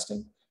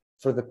interesting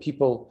for the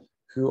people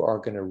who are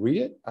going to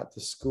read it at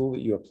the school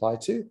that you apply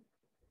to.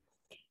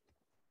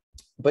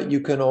 But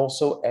you can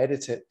also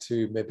edit it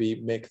to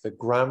maybe make the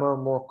grammar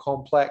more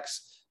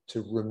complex,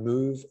 to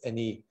remove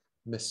any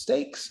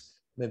mistakes,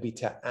 maybe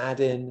to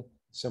add in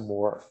some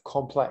more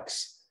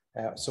complex,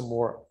 some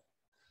more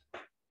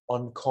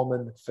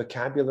uncommon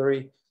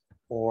vocabulary,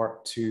 or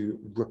to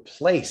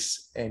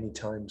replace any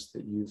times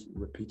that you've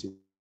repeated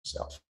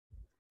yourself.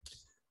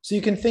 So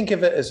you can think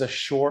of it as a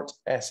short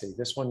essay.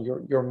 This one,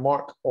 your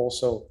mark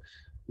also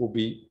will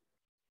be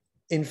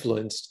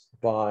influenced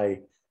by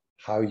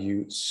how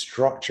you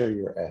structure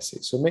your essay.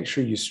 So make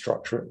sure you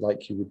structure it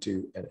like you would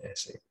do an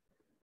essay.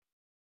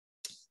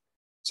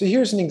 So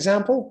here's an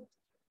example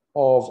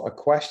of a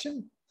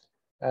question.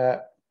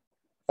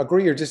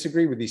 Agree or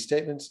disagree with these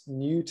statements?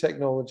 New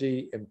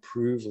technology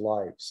improves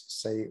lives.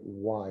 Say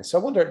why. So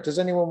I wonder, does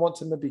anyone want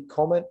to maybe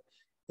comment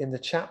in the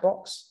chat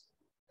box?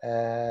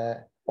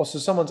 Also,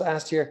 someone's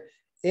asked here,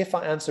 if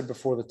I answer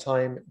before the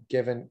time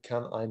given,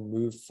 can I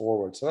move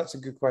forward? So that's a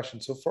good question.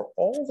 So for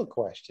all the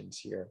questions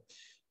here,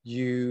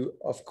 you,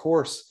 of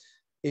course,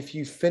 if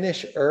you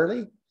finish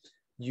early,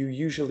 you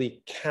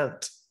usually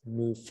can't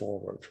move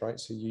forward, right?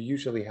 So you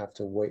usually have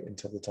to wait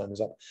until the time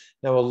is up.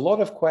 Now, a lot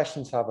of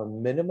questions have a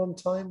minimum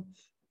time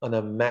and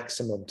a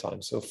maximum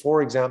time. So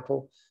for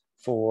example,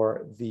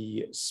 for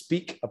the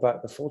speak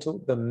about the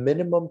photo, the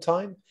minimum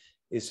time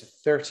is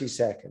 30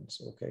 seconds,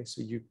 okay?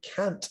 So you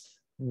can't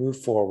move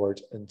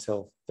forward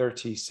until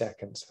 30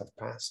 seconds have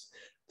passed.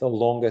 The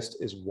longest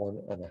is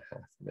 1.5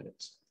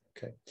 minutes,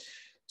 okay?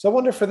 So I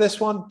wonder for this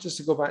one, just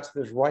to go back to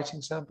this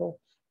writing sample,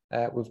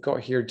 we've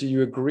got here, do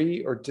you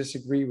agree or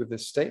disagree with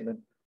this statement?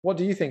 What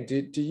do you think?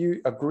 Do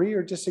you agree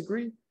or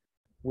disagree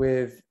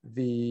with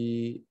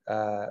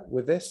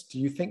this? Do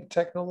you think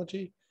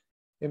technology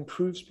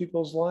improves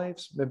people's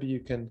lives? Maybe you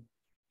can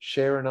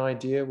share an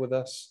idea with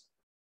us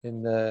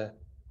in the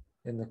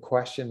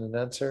question and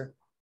answer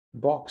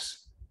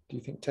box. Do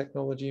you think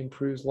technology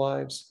improves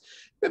lives?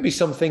 Maybe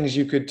some things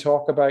you could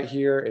talk about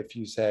here. If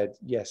you said,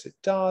 yes, it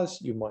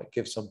does, you might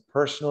give some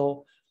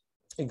personal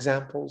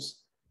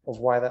examples of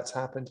why that's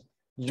happened.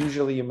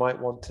 Usually you might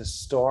want to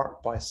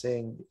start by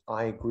saying,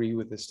 I agree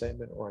with the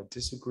statement, or I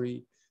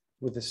disagree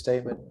with the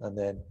statement, and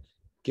then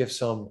give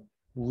some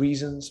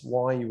reasons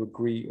why you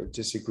agree or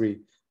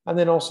disagree. And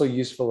then also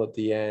useful at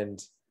the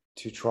end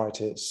to try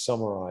to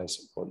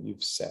summarize what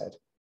you've said.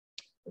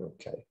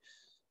 Okay,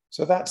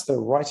 so that's the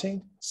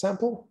writing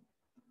sample.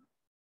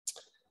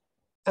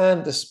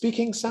 And the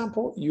speaking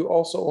sample, you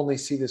also only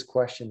see this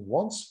question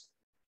once.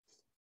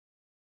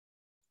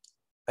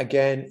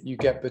 Again, you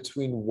get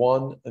between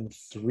 1 and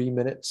 3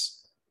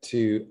 minutes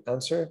to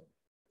answer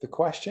the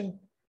question.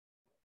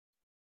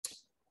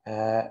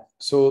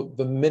 So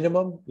the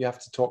minimum, you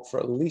have to talk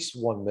for at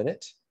least 1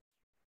 minute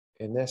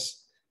in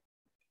this.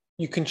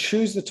 You can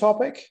choose the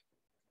topic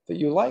that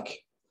you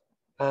like.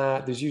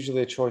 There's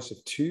usually a choice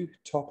of 2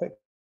 topics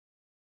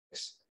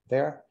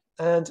there.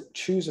 And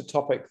choose a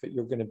topic that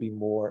you're going to be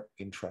more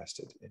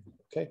interested in,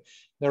 okay?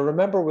 Now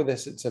remember with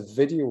this, it's a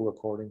video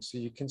recording. So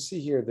you can see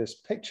here this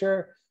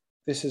picture.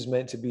 This is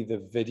meant to be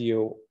the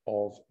video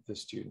of the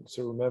student.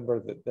 So remember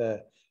that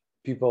the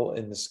people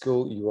in the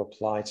school you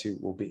apply to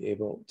will be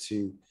able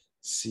to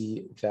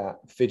see that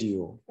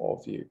video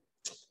of you.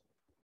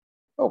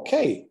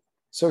 Okay,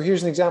 so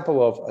here's an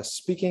example of a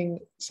speaking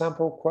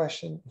sample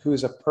question. Who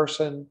is a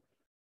person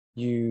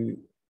you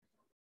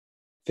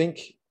think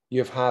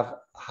you have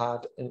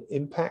had an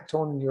impact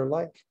on in your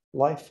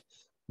life?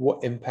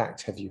 What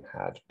impact have you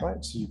had,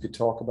 right? So you could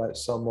talk about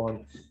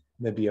someone,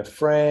 maybe a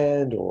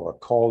friend or a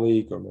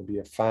colleague or maybe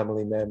a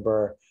family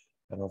member,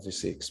 and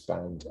obviously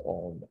expand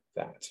on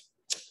that.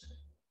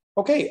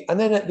 Okay, and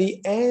then at the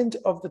end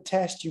of the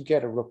test, you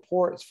get a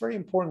report. It's very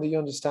important that you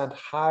understand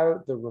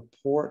how the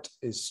report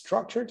is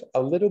structured,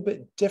 a little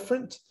bit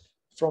different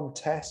from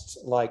tests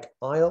like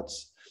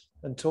IELTS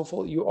and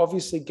TOEFL. You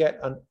obviously get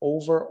an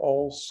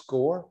overall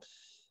score.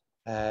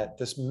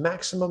 This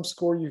maximum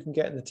score you can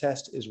get in the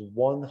test is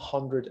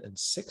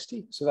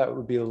 160. So that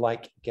would be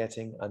like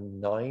getting a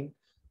 9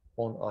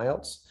 on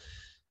IELTS.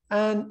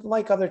 And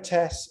like other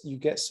tests, you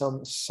get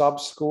some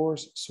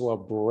sub-scores, so a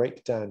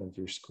breakdown of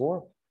your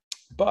score.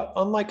 But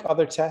unlike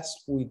other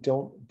tests, we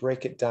don't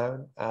break it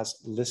down as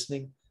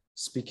listening,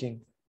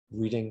 speaking,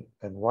 reading,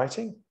 and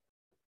writing.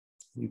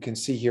 You can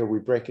see here we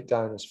break it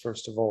down as,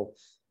 first of all,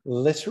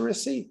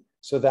 literacy.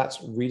 So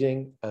that's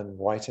reading and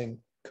writing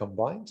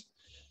combined.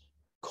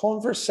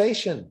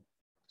 Conversation.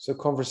 So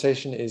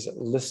conversation is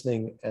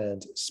listening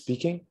and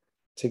speaking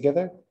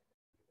together.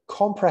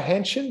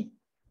 Comprehension,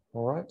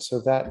 all right,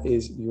 so that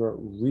is your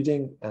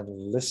reading and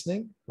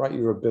listening, right?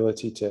 Your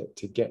ability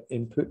to get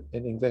input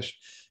in English.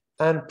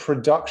 And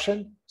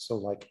production, so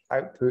like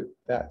output,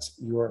 that's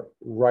your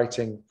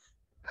writing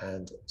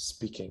and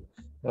speaking.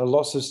 Now,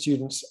 lots of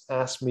students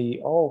ask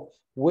me, oh,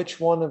 which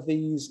one of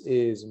these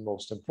is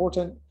most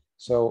important?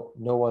 So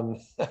no one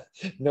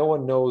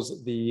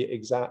knows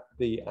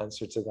the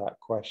answer to that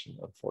question,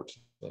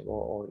 unfortunately,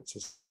 or it's a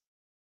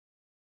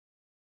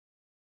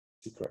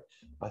secret.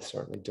 I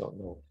certainly don't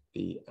know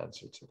the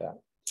answer to that.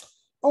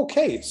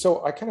 Okay,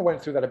 so I kind of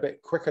went through that a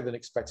bit quicker than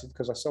expected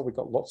because I saw we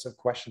got lots of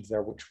questions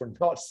there which were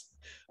not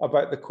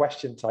about the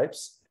question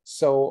types.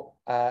 So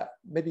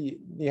maybe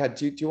Neha,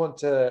 do you want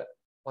to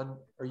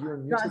are you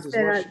unmuted as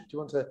well? Do you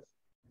want to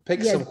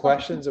pick some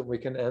questions and we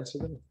can answer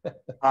them?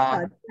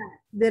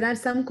 There are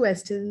some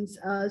questions.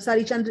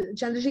 Sorry,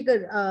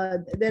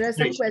 Chandrasekhar, there are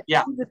some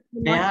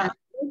questions.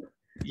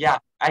 Yeah,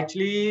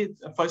 actually,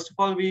 first of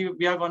all,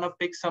 we are going to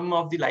pick some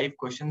of the live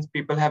questions.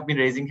 People have been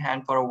raising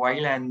hand for a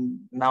while, and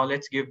now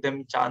let's give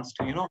them a chance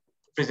to,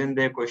 present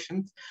their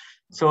questions.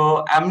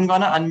 So I'm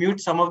going to unmute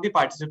some of the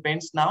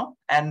participants now,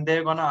 and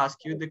they're going to ask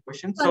you the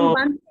questions. So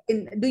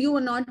do you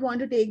not want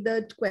to take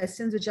the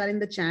questions which are in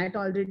the chat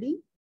already?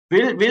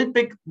 We'll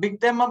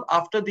pick them up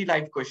after the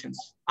live questions,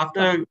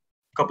 after a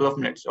couple of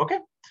minutes, okay?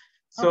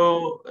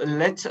 So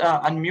let's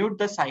unmute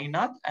the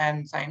Sainath.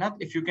 And Sainath,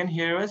 if you can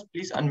hear us,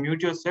 please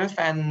unmute yourself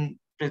and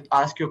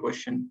ask your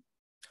question.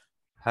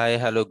 Hi,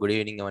 hello, good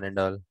evening, one and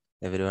all.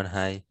 Everyone,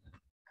 hi.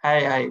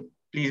 Hi.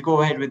 Please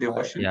go ahead with your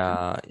question.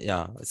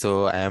 Yeah.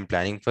 So I am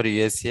planning for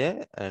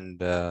USA,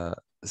 and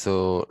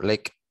so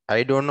like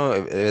I don't know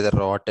whether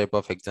what type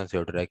of exams you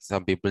have to write.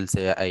 Some people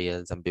say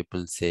IELTS, some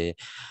people say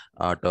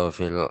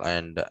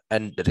TOEFL,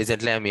 and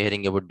recently I'm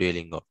hearing about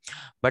Duolingo.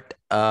 But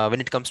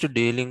when it comes to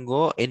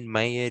Duolingo, in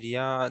my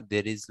area,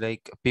 there is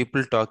like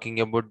people talking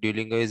about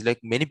Duolingo is like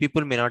many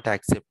people may not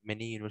accept,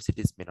 many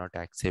universities may not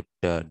accept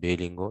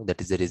Duolingo. That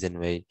is the reason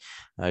why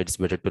it's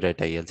better to write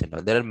IELTS and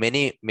all. There are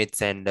many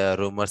myths and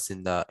rumors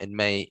in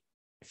my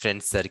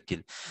friend circle.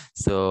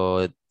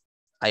 So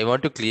I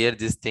want to clear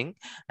this thing.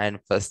 And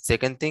first,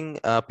 second thing,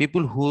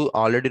 people who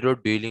already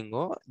wrote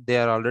Duolingo, they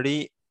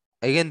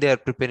are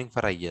preparing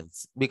for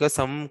IELTS because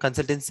some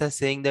consultants are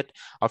saying that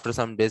after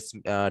some days,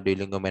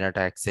 Duolingo may not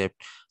accept.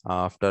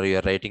 After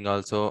writing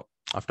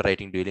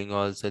Duolingo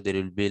also, there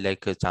will be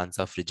like a chance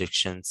of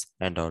rejections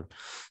and all.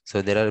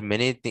 So there are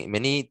many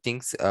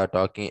things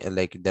talking,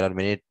 like there are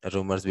many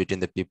rumors between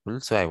the people.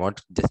 So I want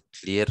to just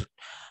clear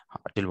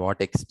till what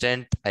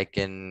extent I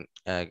can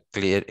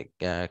clear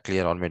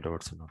all my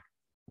doubts.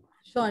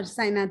 Sure,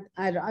 Sainath,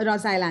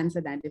 Ross, I'll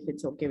answer that if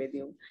it's okay with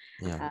you.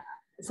 Yeah.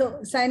 So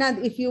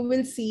Sainath, if you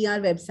will see our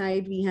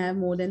website, we have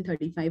more than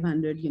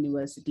 3,500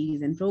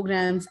 universities and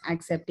programs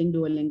accepting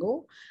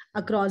Duolingo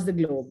across the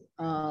globe.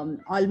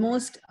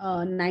 Almost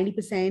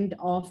 90%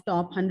 of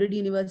top 100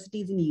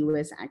 universities in the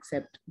US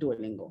accept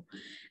Duolingo.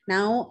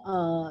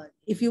 Now,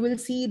 if you will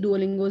see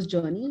Duolingo's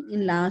journey,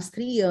 in last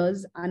 3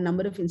 years, a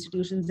number of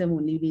institutions have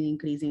only been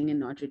increasing and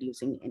not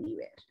reducing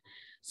anywhere.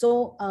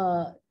 So,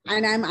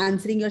 and I'm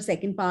answering your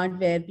second part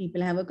where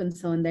people have a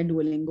concern that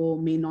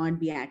Duolingo may not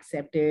be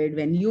accepted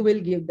when you will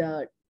give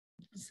the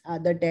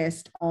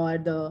test or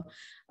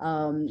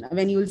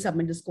when you will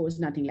submit the scores,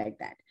 nothing like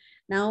that.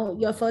 Now,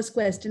 your first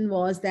question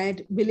was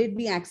that will it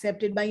be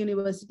accepted by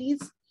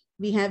universities?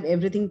 We have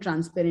everything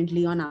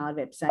transparently on our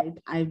website.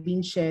 I've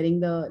been sharing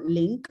the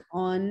link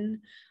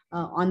on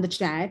the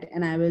chat,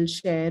 and I will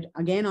share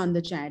again on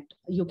the chat.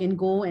 You can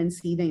go and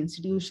see the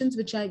institutions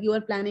which you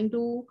are planning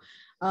to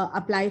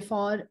apply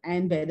for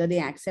and whether they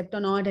accept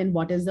or not, and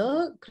what is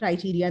the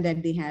criteria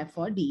that they have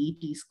for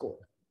DET score.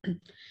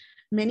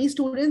 Many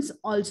students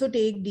also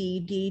take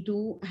DET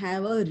to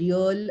have a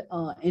real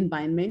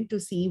environment to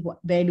see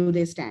where do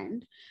they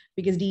stand,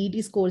 because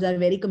DET scores are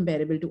very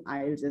comparable to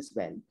IELTS as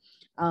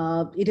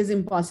well. It is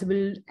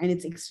impossible and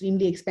it's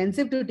extremely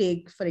expensive to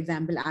take, for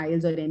example,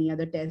 IELTS or any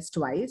other test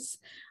twice.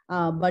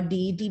 But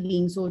DET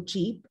being so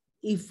cheap,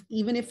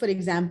 even if, for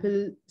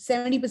example,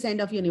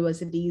 70% of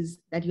universities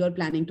that you're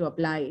planning to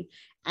apply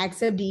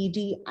accept DET,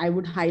 I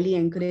would highly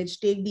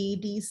encourage, take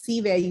DET,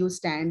 see where you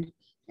stand,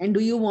 and do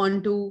you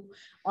want to,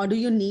 or do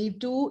you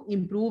need to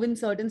improve in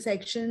certain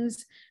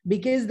sections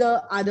because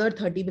the other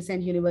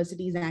 30%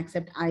 universities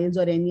accept IELTS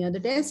or any other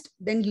test,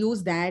 then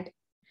use that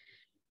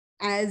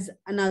as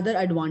another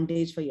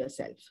advantage for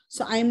yourself.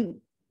 So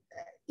I'm,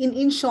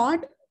 in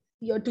short,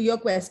 to your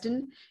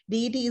question,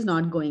 DET is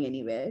not going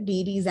anywhere.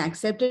 DET is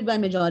accepted by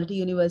majority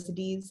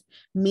universities.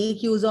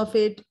 Make use of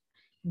it.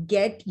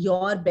 Get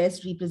your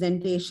best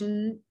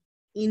representation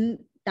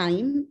in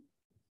time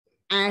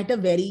at a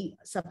very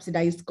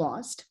subsidized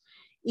cost.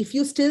 If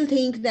you still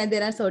think that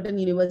there are certain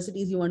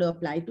universities you want to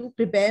apply to,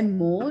 prepare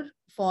more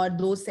for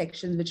those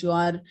sections which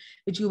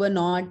you were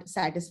not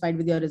satisfied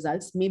with your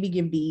results. Maybe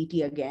give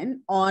DET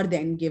again, or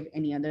then give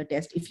any other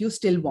test if you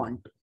still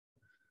want to.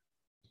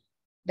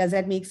 Does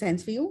that make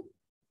sense for you?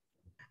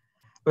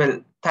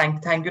 Well,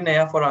 thank you,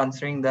 Neha, for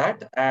answering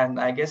that. And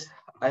I guess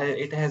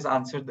it has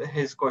answered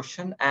his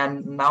question.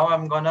 And now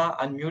I'm gonna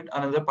unmute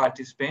another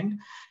participant.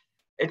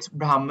 It's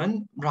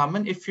Brahman.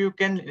 Brahman, if you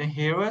can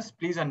hear us,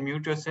 please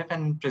unmute yourself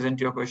and present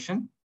your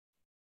question.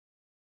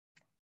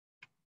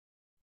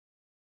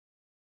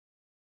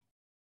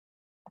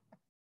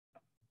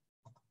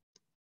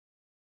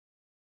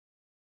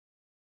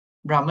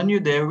 Brahman, you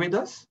there with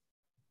us?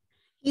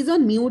 He's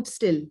on mute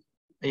still.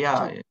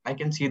 Yeah, I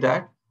can see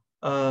that.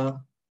 I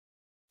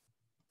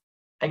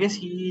guess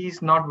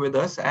he's not with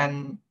us,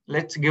 and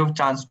let's give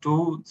chance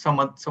to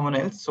someone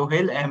else.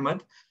 Sohail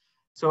Ahmed.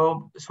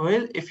 So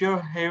Sohail, if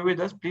you're here with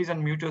us, please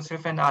unmute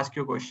yourself and ask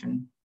your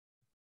question.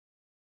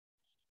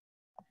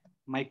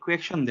 My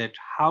question that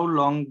how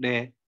long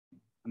they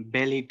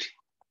valid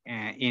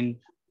in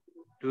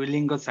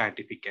Duolingo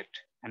certificate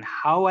and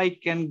how I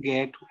can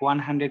get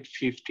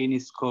 115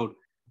 score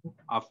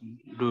of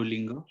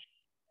Duolingo.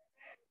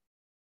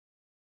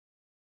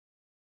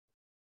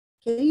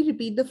 Can you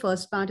repeat the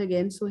first part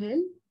again,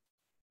 Sohail?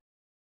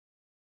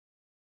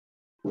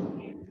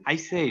 I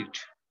said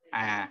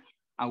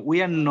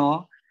we are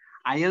no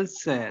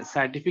IELTS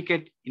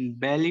certificate in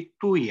valid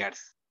 2 years,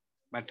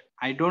 but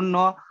I don't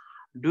know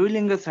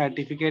Duolingo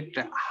certificate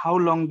how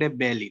long they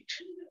valid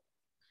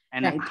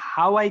and Right.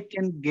 how I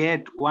can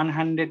get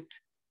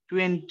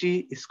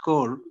 120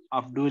 score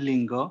of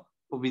Duolingo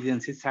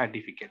proficiency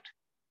certificate.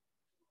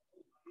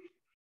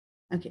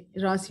 Okay,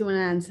 Ross, you want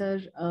to answer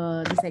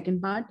the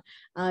second part?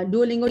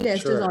 Duolingo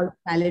test is also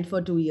valid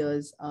for 2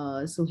 years,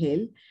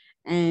 Suhail.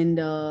 And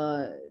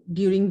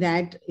during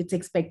that, it's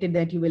expected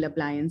that you will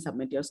apply and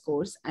submit your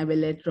scores. I will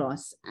let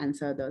Ross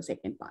answer the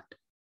second part.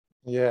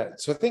 Yeah,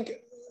 so I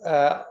think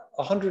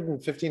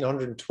 115,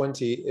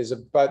 120 is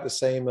about the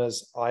same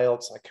as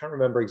IELTS. I can't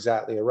remember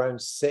exactly, around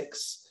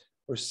 6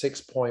 or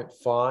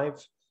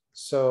 6.5.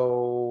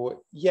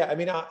 So yeah, I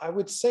mean, I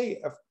would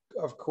say,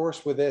 of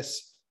course, with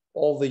this,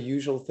 all the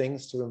usual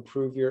things to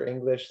improve your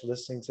English,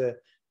 listening to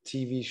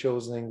TV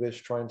shows in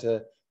English, trying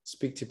to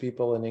speak to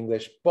people in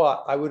English.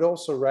 But I would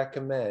also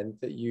recommend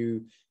that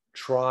you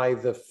try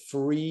the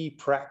free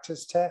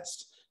practice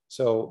test.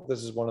 So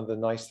this is one of the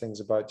nice things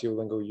about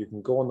Duolingo. You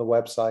can go on the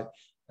website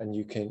and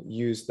you can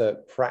use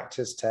the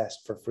practice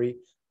test for free.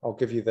 I'll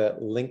give you the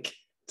link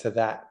to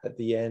that at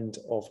the end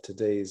of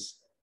today's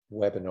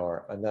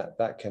webinar, and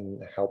that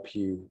can help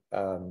you,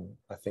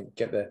 I think,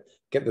 get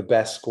the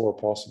best score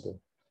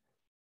possible.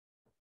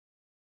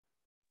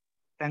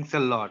 Thanks a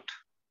lot.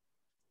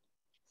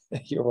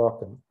 You're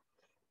welcome.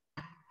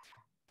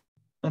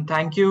 And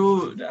thank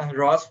you,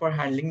 Ross, for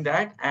handling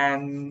that.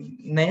 And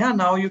Neha,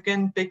 now you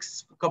can pick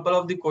a couple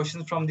of the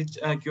questions from the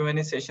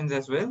Q&A sessions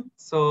as well.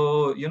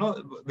 So, you know,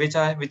 which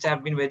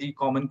have been very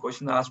common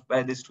questions asked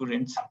by the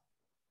students.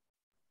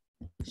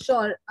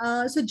 Sure.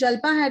 So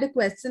Jalpa had a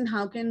question.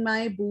 How can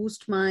I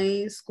boost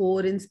my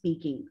score in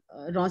speaking?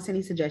 Ross,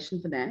 any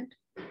suggestion for that?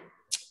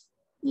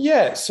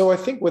 Yeah, so I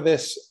think with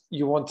this,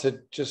 you want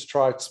to just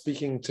try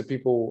speaking to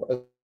people as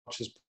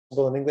much as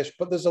possible in English,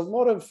 but there's a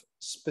lot of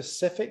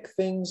specific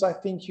things I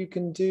think you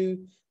can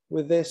do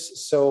with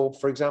this. So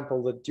for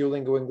example, the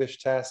Duolingo English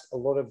test, a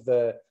lot of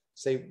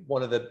say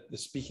one of the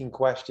speaking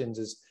questions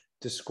is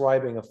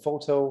describing a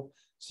photo.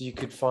 So you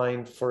could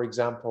find, for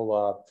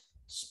example,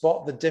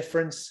 spot the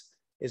difference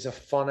is a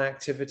fun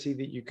activity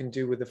that you can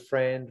do with a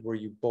friend where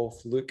you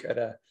both look at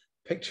a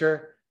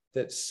picture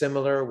that's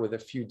similar with a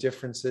few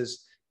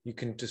differences. You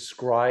can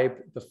describe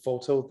the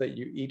photo that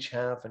you each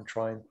have and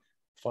try and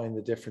find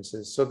the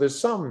differences. So there's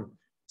some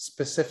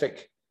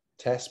specific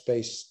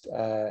test-based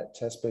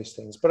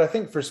things. But I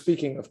think for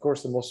speaking, of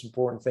course, the most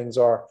important things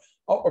are,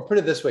 or put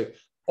it this way,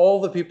 all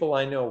the people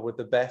I know with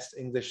the best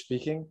English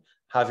speaking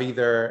have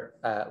either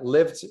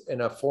lived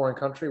in a foreign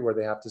country where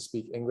they have to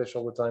speak English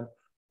all the time,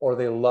 or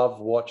they love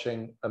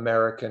watching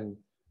American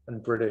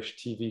and British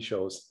TV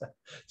shows.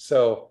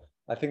 So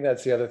I think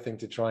that's the other thing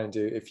to try and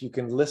do. If you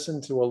can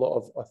listen to a lot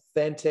of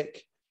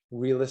authentic,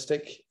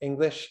 realistic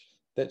English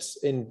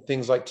that's in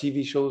things like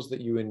TV shows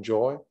that you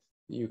enjoy,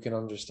 that you can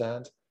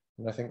understand.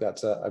 And I think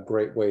that's a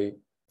great way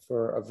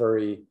for a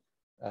very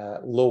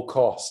low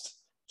cost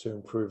to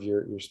improve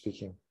your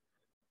speaking.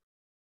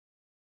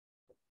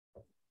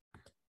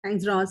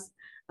 Thanks, Ross.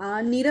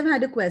 Neerav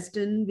had a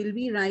question. Will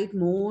we write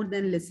more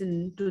than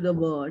listen to the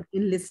word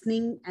in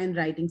listening and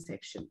writing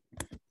section?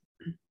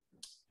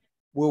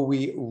 Will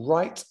we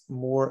write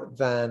more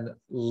than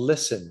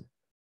listen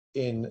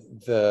in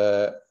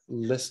the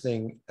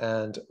listening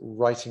and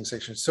writing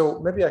section? So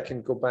maybe I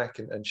can go back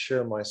and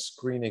share my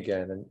screen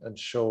again and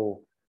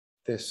show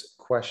this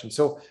question.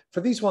 So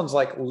for these ones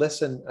like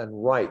listen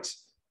and write,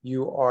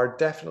 you are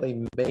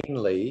definitely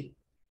mainly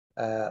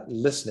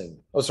listening.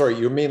 Oh, sorry,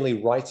 you're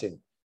mainly writing.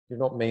 You're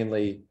not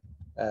mainly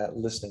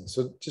listening.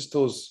 So just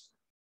those,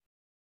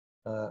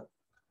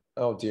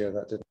 oh dear,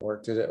 that didn't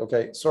work, did it?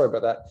 Okay, sorry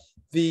about that.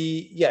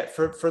 Yeah,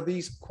 for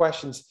these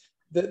questions,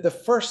 the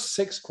first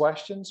 6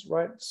 questions,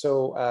 right?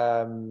 So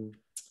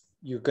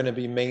you're going to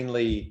be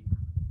mainly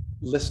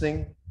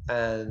listening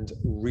and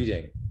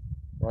reading,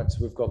 right? So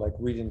we've got like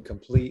reading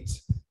complete,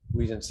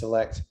 read and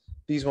select.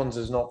 These ones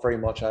is not very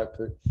much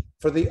output.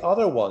 For the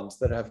other ones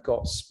that have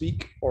got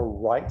speak or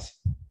write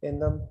in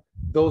them,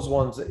 those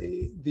ones,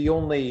 the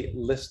only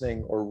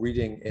listening or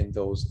reading in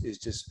those is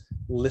just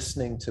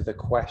listening to the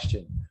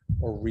question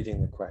or reading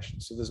the question.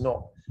 So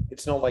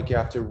it's not like you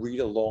have to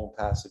read a long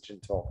passage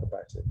and talk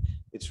about it.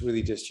 It's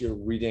really just you're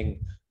reading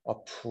a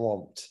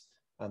prompt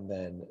and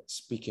then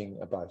speaking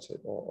about it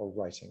or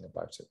writing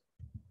about it.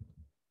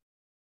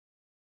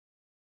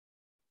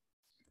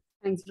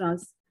 Thanks,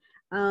 Ross.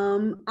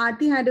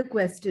 Aarti had a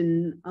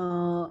question.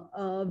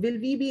 Will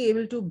we be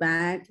able to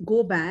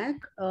go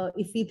back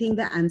if we think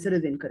the answer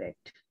is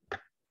incorrect?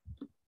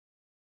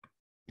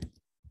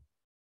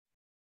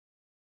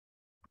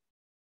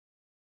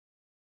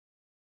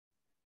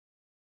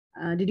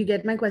 Did you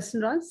get my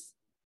question, Ross?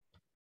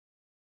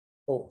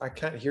 Oh, I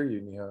can't hear you,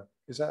 Neha.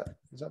 Is that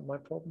my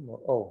problem? Or,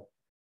 oh.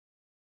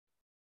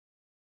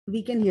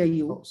 We can hear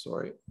you. Oh,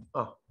 sorry.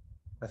 Oh,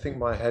 I think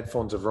my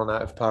headphones have run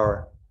out of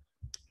power.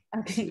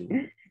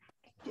 Okay.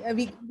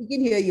 We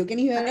can hear you. Can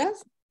you hear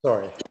us?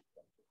 Sorry.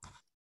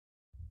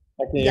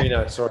 I can hear you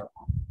now. Sorry.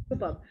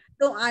 Superb.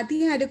 So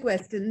Aarti had a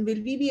question.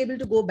 Will we be able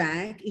to go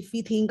back if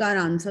we think our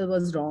answer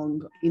was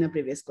wrong in a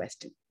previous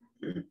question?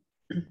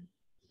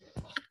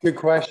 Good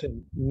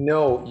question.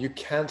 No, you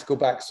can't go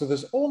back. So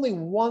there's only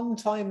one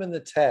time in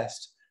the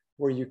test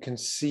where you can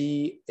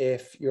see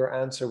if your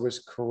answer was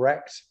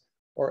correct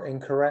or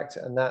incorrect,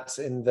 and that's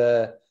in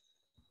the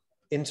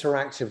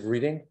interactive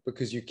reading,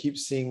 because you keep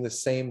seeing the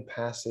same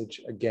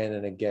passage again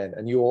and again,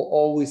 and you will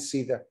always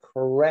see the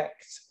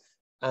correct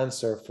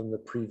answer from the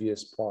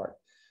previous part.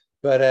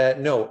 But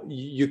no,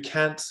 you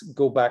can't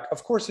go back.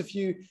 Of course, if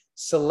you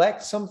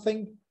select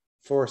something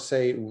for,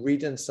 say,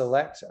 read and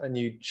select, and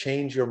you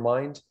change your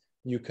mind,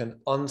 you can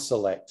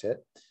unselect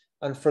it.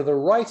 And for the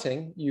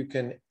writing, you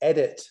can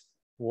edit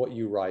what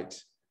you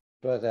write.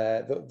 But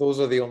those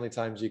are the only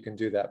times you can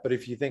do that. But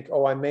if you think,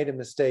 oh, I made a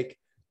mistake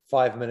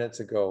 5 minutes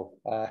ago,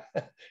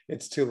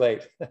 it's too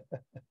late.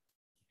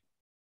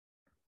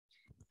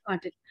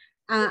 Got it.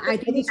 I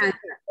think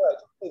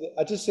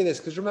I just say this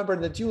because remember,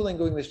 in the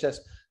Duolingo English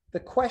test, the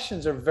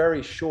questions are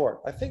very short.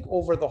 I think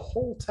over the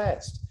whole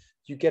test,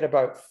 you get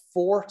about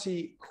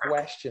 40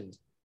 questions,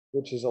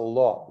 which is a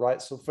lot,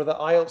 right? So for the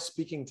IELTS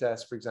speaking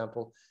test, for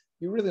example,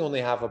 you really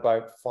only have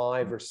about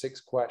 5 or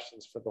 6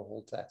 questions for the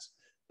whole test.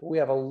 But we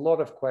have a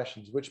lot of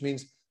questions, which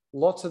means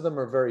lots of them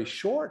are very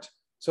short.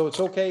 So it's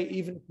okay,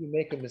 even if you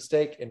make a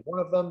mistake in one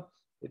of them,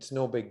 it's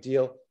no big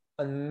deal.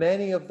 And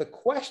many of the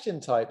question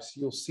types,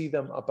 you'll see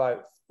them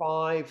about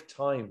 5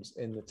 times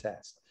in the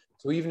test.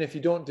 So even if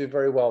you don't do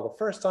very well the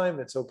first time,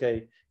 it's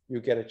okay.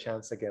 You get a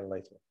chance again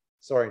later.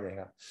 Sorry,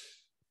 Neha.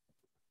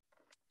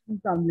 no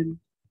problem.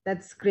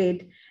 That's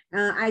great.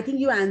 I think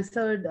you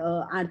answered,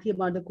 Aarti,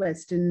 about the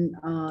question.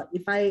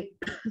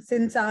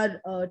 Since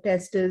our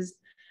test is,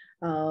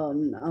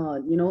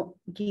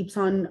 keeps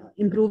on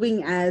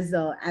improving as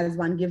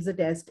one gives a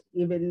test,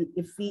 even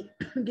if we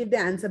give the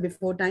answer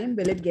before time,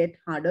 will it get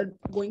harder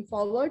going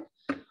forward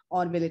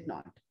or will it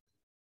not?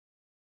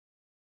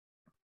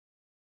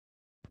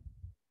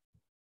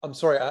 I'm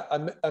sorry,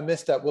 I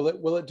missed that.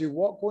 Will it do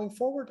what going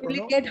forward? Will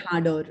it get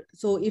harder?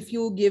 So if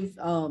you give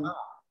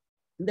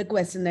the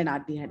question that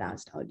Aarti had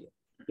asked earlier.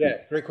 Yeah,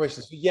 great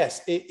question. So yes,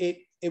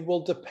 it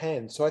will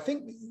depend. So I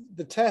think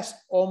the test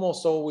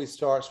almost always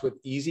starts with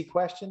easy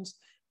questions.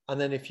 And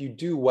then if you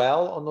do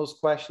well on those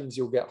questions,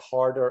 you'll get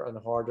harder and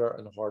harder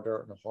and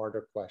harder and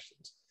harder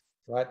questions,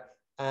 right?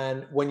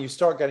 And when you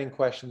start getting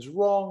questions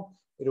wrong,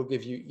 it'll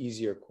give you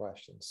easier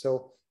questions.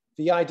 So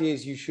the idea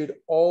is you should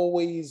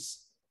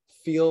always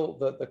feel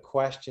that the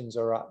questions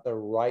are at the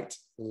right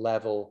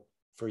level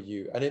for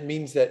you. And it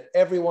means that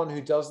everyone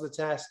who does the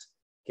test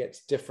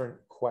gets different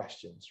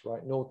questions,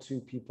 right? No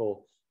two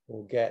people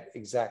will get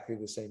exactly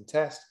the same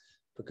test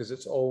because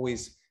it's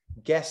always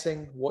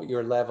guessing what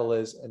your level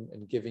is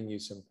and giving you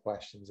some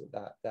questions at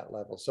that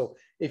level. So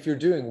if you're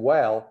doing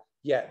well,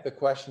 yeah, the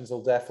questions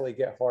will definitely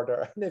get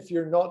harder. And if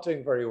you're not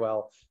doing very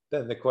well,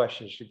 then the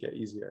questions should get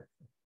easier.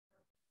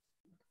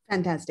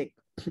 Fantastic.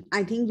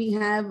 I think we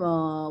have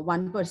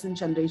one person,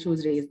 Chandresh,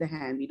 who's raised the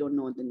hand. We don't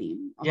know the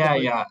name.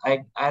 Yeah.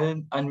 I'll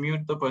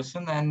unmute the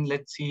person and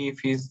let's see if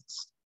he's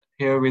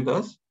here with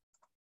us.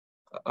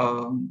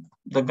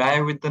 The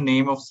guy with the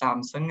name of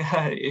Samsung,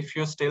 if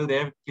you're still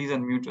there, please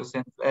unmute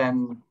yourself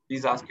and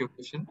please ask your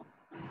question.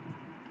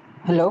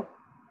 Hello.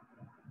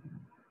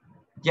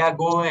 Yeah,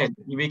 go ahead.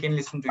 We can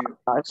listen to you.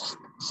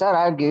 Sir,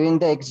 I've given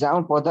the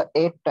exam for the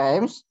 8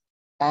 times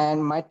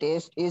and my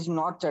test is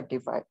not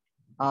certified.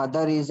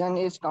 The reason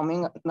is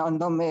coming on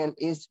the mail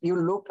is you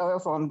looked away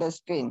from the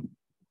screen.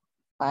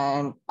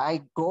 And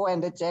I go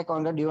and check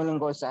on the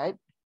Duolingo site.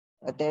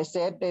 They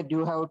said that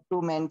you have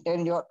to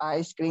maintain your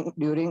eye screen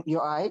during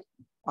your eye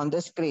on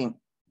the screen.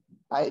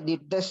 I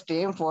did the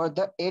same for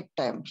the 8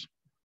 times.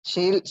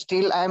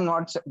 Still I'm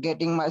not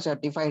getting my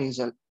certified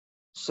result.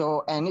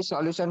 So any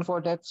solution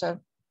for that, sir?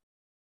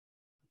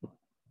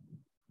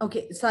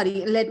 Okay,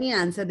 sorry, let me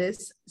answer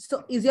this.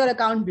 So is your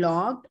account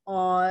blocked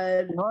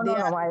or? No,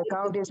 my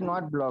account is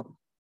not blocked.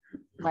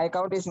 My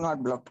account is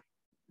not blocked.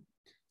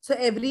 So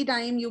every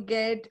time you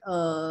get,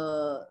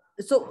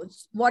 so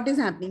what is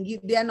happening?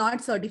 They are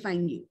not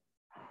certifying you.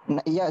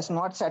 Yes,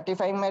 not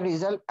certifying my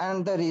result,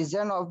 and the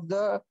reason of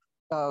the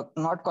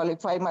not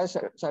qualify my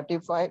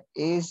certified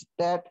is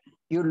that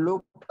you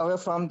look away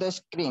from the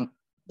screen.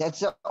 That's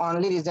the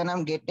only reason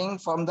I'm getting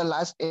from the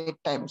last 8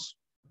 times.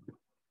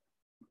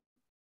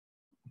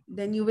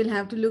 Then you will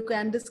have to look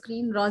at the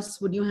screen. Ross,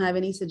 would you have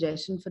any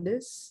suggestion for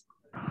this?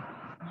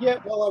 Yeah,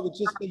 well, I would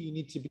just say you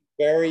need to be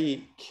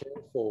very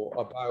careful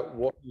about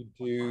what you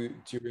do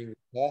during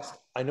the test.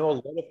 I know a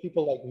lot of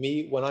people like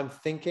me, when I'm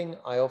thinking,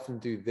 I often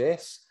do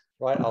this,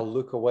 right? I'll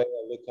look away,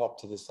 I'll look up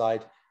to the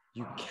side.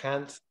 You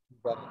can't do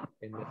that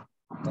in the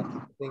test.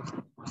 I think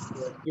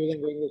the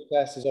Duolingo English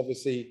test is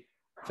obviously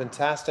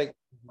fantastic.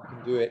 You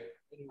can do it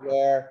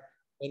anywhere,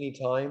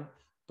 anytime.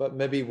 But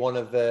maybe one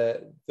of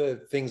the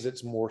things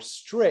that's more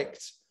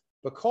strict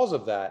because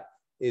of that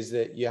is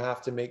that you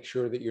have to make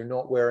sure that you're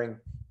not wearing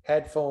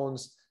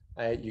headphones,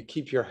 you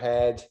keep your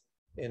head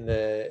in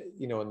the,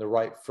 in the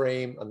right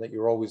frame, and that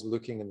you're always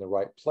looking in the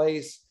right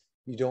place.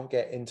 You don't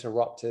get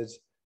interrupted.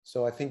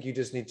 So I think you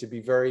just need to be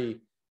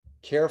very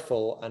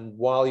careful. And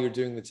while you're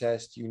doing the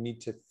test, you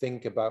need to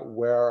think about,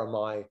 where am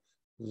I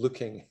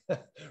looking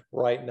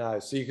right now?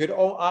 So you could,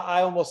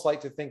 I almost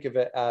like to think of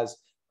it as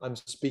I'm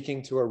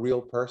speaking to a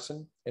real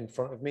person in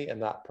front of me,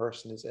 and that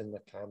person is in the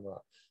camera,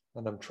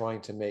 and I'm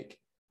trying to make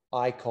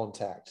eye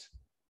contact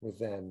with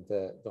them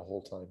the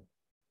whole time.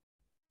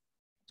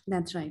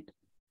 That's right.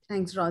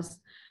 Thanks, Ross.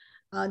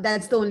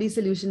 That's the only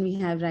solution we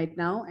have right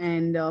now.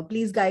 And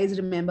please, guys,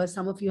 remember,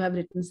 some of you have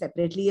written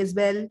separately as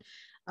well.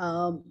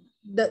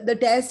 The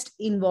test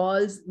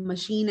involves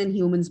machine and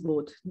humans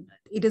both.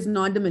 It is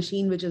not the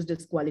machine which is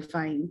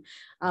disqualifying.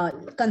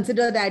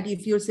 Consider that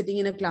if you're sitting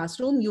in a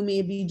classroom, you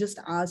may be just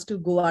asked to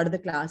go out of the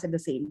class at the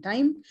same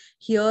time.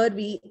 Here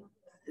we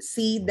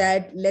see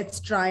that let's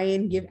try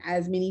and give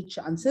as many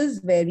chances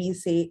where we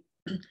say,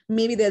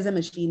 maybe there's a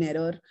machine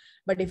error,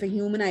 but if a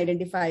human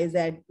identifies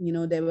that,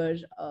 there were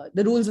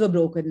the rules were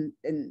broken,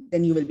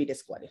 then you will be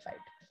disqualified.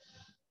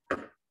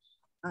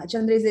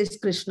 Chandra, is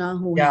Krishna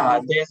who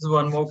has... There's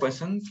one more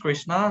question,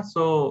 Krishna.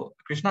 So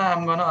Krishna,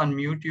 I'm gonna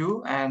unmute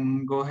you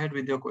and go ahead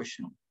with your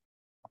question.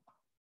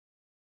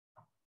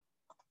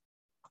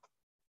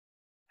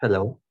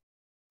 Hello.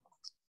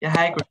 Yeah,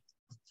 hi Krishna.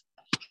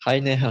 Hi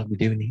Neha,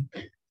 good evening.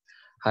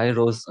 Hi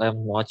Rose,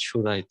 I'm not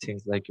sure, I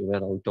think like you were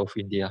out of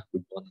India.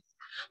 Good morning.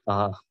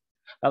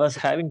 I was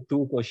having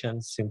 2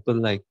 questions, simple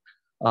like,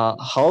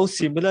 how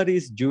similar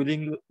is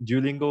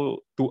Duolingo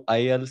to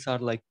IELTS or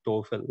like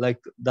TOEFL? Like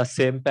the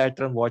same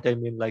pattern, what I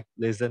mean, like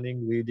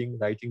listening, reading,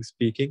 writing,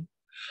 speaking?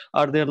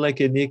 Are there like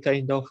any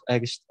kind of,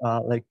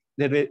 like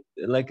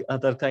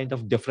other kind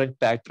of different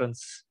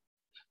patterns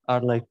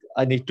are like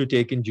I need to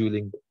take in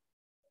Duolingo?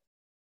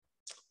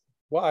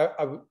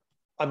 Well,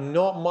 I'm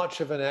not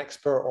much of an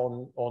expert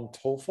on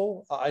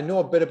TOEFL. I know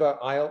a bit about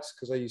IELTS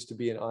because I used to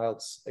be an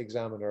IELTS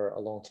examiner a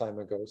long time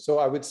ago. So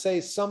I would say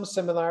some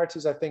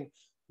similarities. I think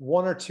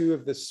 1 or 2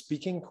 of the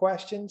speaking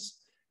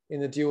questions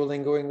in the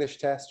Duolingo English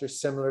test are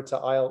similar to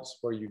IELTS,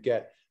 where you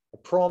get a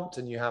prompt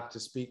and you have to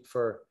speak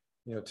for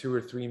 2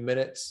 or 3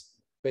 minutes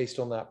based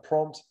on that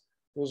prompt.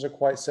 Those are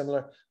quite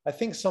similar. I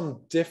think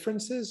some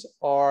differences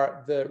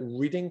are the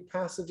reading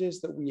passages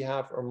that we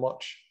have are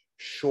much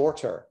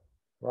shorter.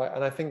 Right.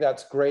 And I think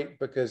that's great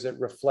because it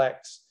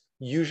reflects,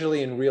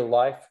 usually in real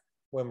life,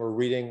 when we're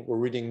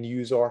reading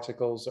news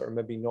articles that are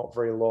maybe not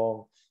very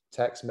long,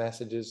 text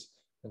messages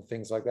and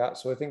things like that.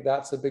 So I think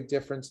that's a big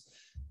difference.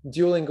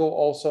 Duolingo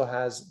also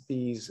has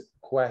these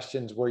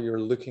questions where you're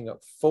looking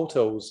at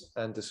photos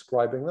and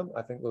describing them.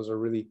 I think those are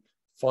really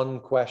fun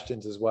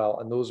questions as well.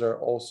 And those are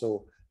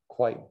also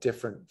quite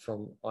different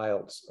from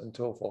IELTS and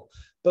TOEFL.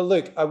 But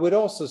look, I would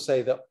also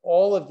say that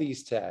all of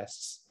these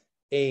tests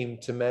aim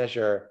to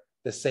measure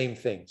the same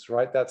things,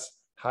 right?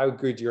 That's how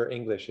good your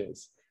English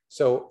is.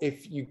 So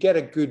if you get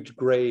a good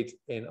grade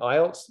in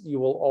IELTS, you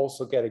will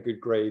also get a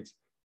good grade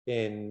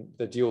in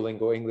the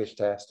Duolingo English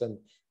test. And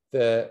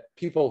the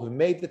people who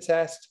made the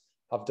test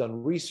have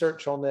done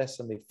research on this,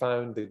 and they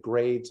found the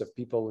grades of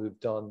people who've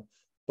done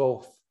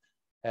both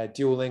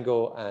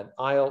Duolingo and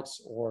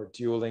IELTS, or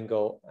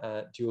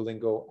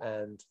Duolingo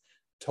and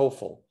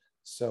TOEFL.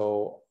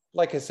 So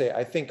like I say,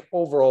 I think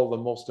overall the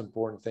most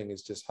important thing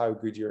is just how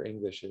good your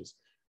English is.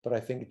 But I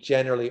think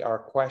generally our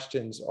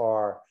questions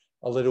are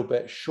a little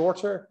bit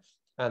shorter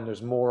and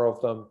there's more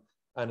of them.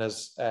 And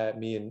as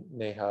me and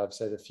Neha have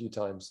said a few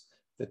times,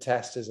 the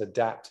test is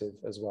adaptive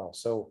as well.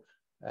 So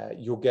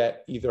you'll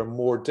get either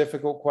more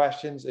difficult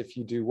questions if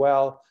you do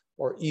well,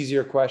 or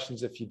easier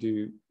questions if you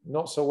do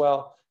not so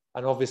well.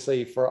 And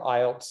obviously for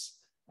IELTS,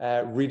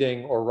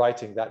 reading or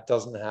writing, that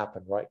doesn't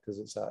happen, right? Because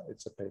it's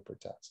a paper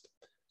test.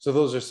 So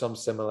those are some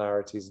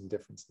similarities and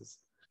differences.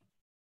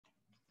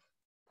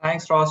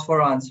 Thanks, Ross,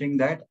 for answering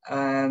that.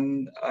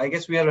 And I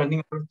guess we are running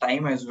out of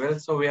time as well.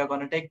 So we are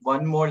going to take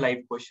one more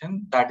live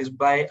question, that is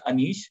by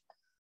Anish.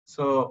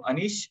 So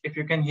Anish, if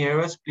you can hear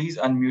us, please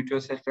unmute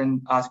yourself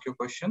and ask your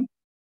question.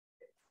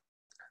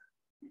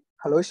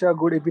 Hello, sir.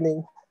 Good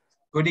evening.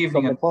 Good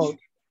evening.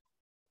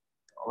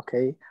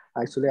 Okay,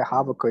 actually, I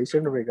have a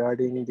question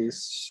regarding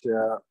this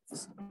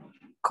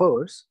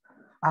course.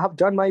 I have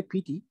done my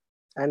PT,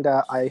 and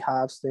I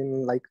have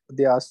seen like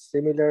there are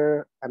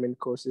similar, I mean,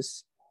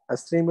 courses,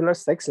 similar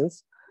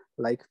sections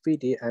like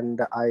PT,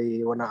 and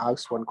I wanna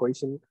ask one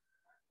question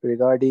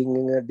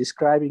regarding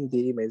describing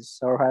the image.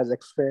 Sir has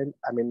explained,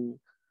 I mean,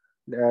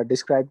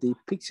 describe the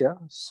picture.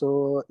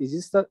 So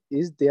is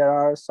there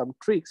are some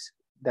tricks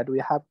that we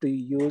have to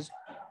use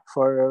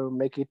for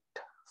make it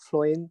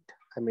fluent,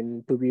 I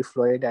mean, to be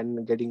fluent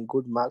and getting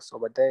good marks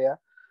over there,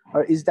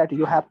 or is that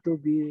you have to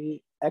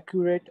be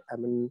accurate, I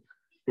mean,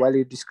 while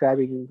you're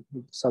describing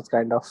such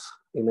kind of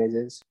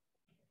images?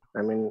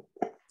 I mean,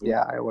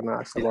 yeah, I want to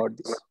ask about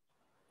this.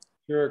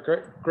 Sure,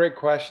 great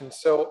question.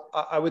 So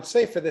I would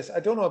say for this, I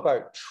don't know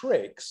about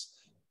tricks,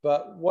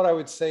 but what I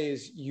would say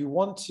is you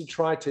want to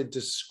try to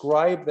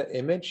describe the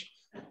image,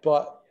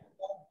 but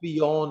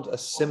beyond a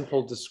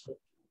simple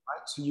description,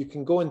 right? So you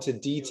can go into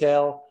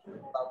detail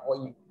about what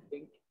you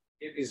think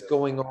is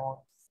going on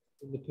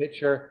in the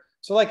picture.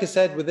 So like I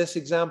said, with this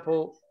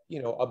example,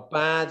 you know, a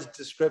bad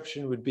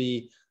description would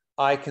be,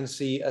 I can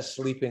see a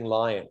sleeping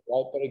lion,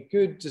 right? But a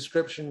good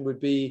description would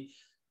be,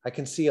 I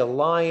can see a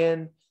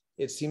lion.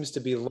 It seems to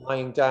be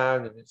lying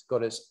down and it's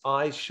got its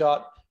eyes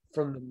shut.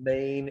 From the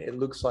mane, it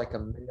looks like a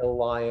male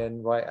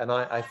lion, right? And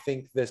I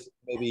think this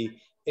maybe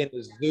in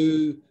a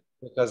zoo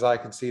because I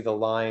can see the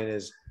lion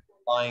is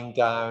lying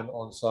down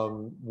on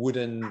some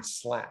wooden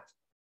slat,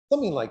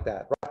 something like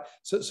that, right?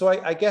 So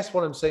I guess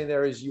what I'm saying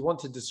there is you want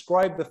to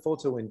describe the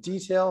photo in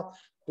detail,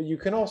 but you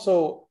can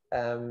also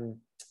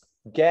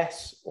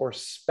guess or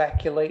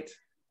speculate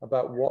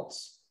about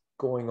what's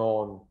going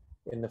on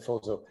in the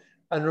photo.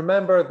 And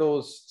remember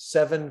those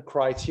 7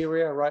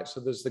 criteria, right? So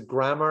there's the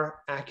grammar,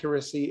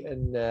 accuracy,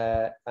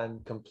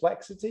 and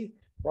complexity,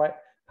 right?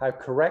 How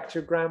correct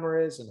your grammar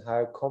is and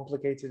how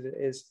complicated it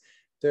is.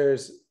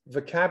 There's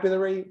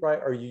vocabulary, right?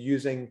 Are you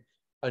using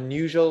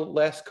unusual,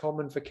 less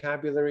common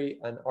vocabulary?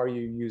 And are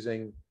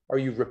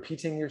you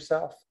repeating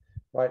yourself,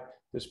 right?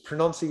 There's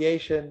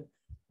pronunciation.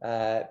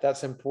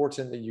 That's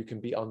important that you can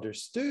be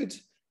understood.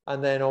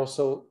 And then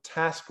also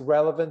task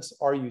relevance.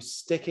 Are you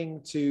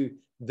sticking to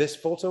this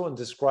photo and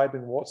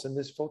describing what's in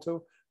this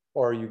photo,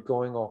 or are you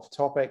going off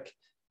topic?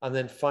 And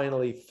then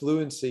finally,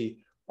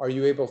 fluency. Are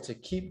you able to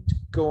keep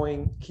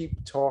going,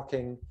 keep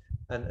talking,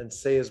 and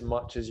say as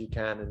much as you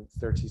can in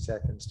 30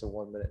 seconds to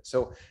 1 minute?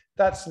 So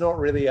that's not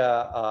really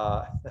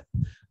a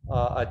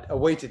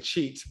way to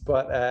cheat,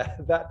 but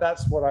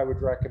that's what I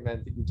would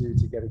recommend that you do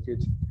to get a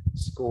good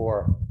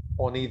score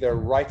on either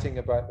writing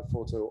about the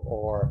photo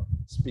or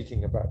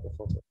speaking about the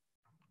photo.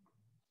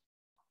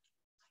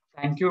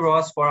 Thank you,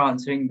 Ross, for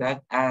answering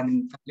that.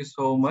 And thank you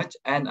so much.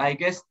 And I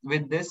guess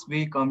with this,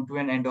 we come to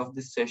an end of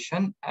this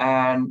session.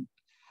 And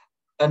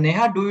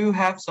Neha, do you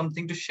have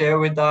something to share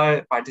with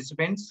our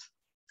participants?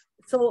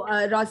 So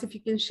Ross, if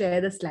you can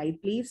share the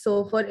slide, please.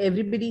 So for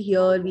everybody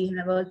here, we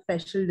have a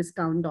special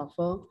discount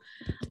offer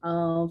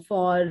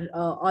for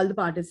all the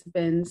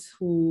participants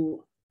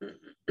who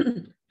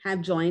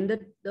have joined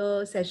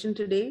the session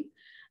today.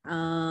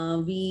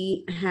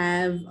 We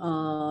have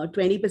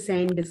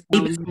 20%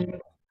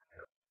 discount.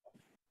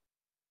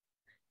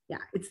 Yeah,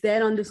 it's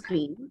there on the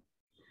screen,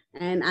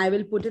 and I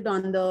will put it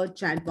on the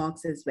chat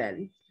box as well.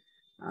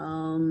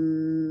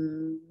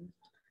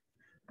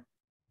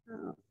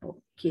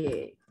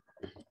 Okay.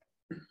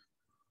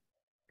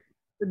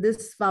 So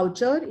this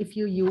voucher, if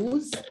you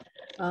use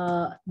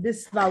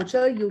this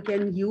voucher, you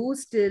can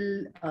use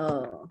till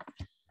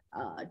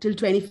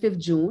 25th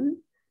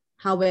June.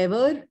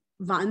 However,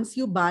 once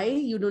you buy,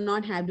 you do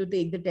not have to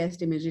take the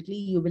test immediately.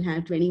 You will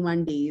have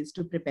 21 days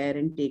to prepare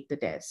and take the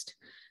test.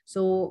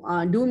 So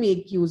do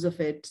make use of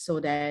it so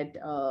that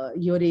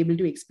you're able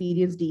to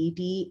experience DET.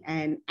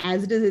 And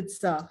as it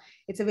is,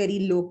 it's a very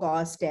low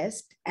cost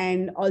test.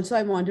 And also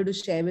I wanted to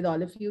share with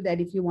all of you that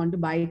if you want to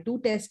buy 2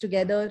 tests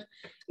together,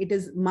 it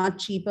is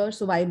much cheaper.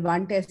 So while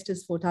one test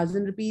is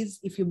 4,000 rupees,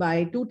 if you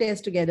buy 2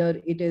 tests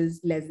together, it is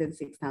less than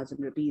 6,000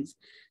 rupees.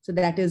 So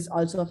that is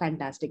also a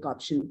fantastic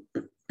option.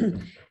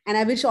 And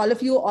I wish all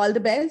of you all the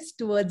best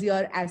towards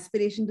your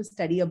aspiration to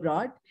study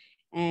abroad.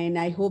 And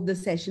I hope the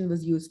session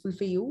was useful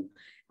for you.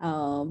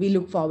 We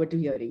look forward to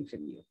hearing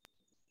from you.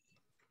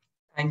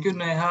 Thank you,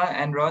 Neha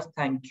and Ross.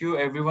 Thank you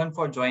everyone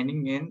for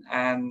joining in.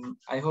 And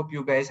I hope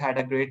you guys had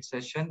a great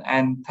session.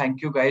 And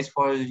thank you guys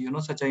for,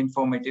 such an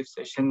informative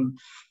session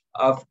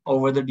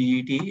over the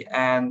DET.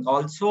 And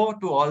also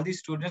to all the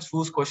students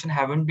whose question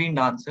haven't been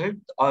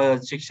answered,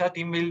 Shiksha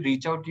team will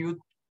reach out to you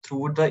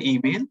through the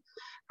email.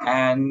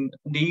 And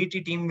DET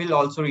team will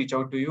also reach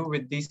out to you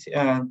with this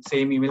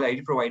same email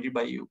ID provided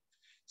by you.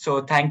 So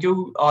thank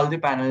you all the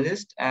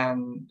panelists,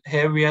 and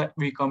here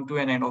we come to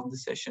an end of the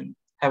session.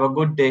 Have a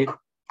good day.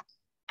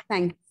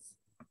 Thanks.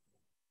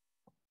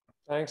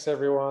 Thanks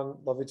everyone.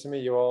 Lovely to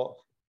meet you all.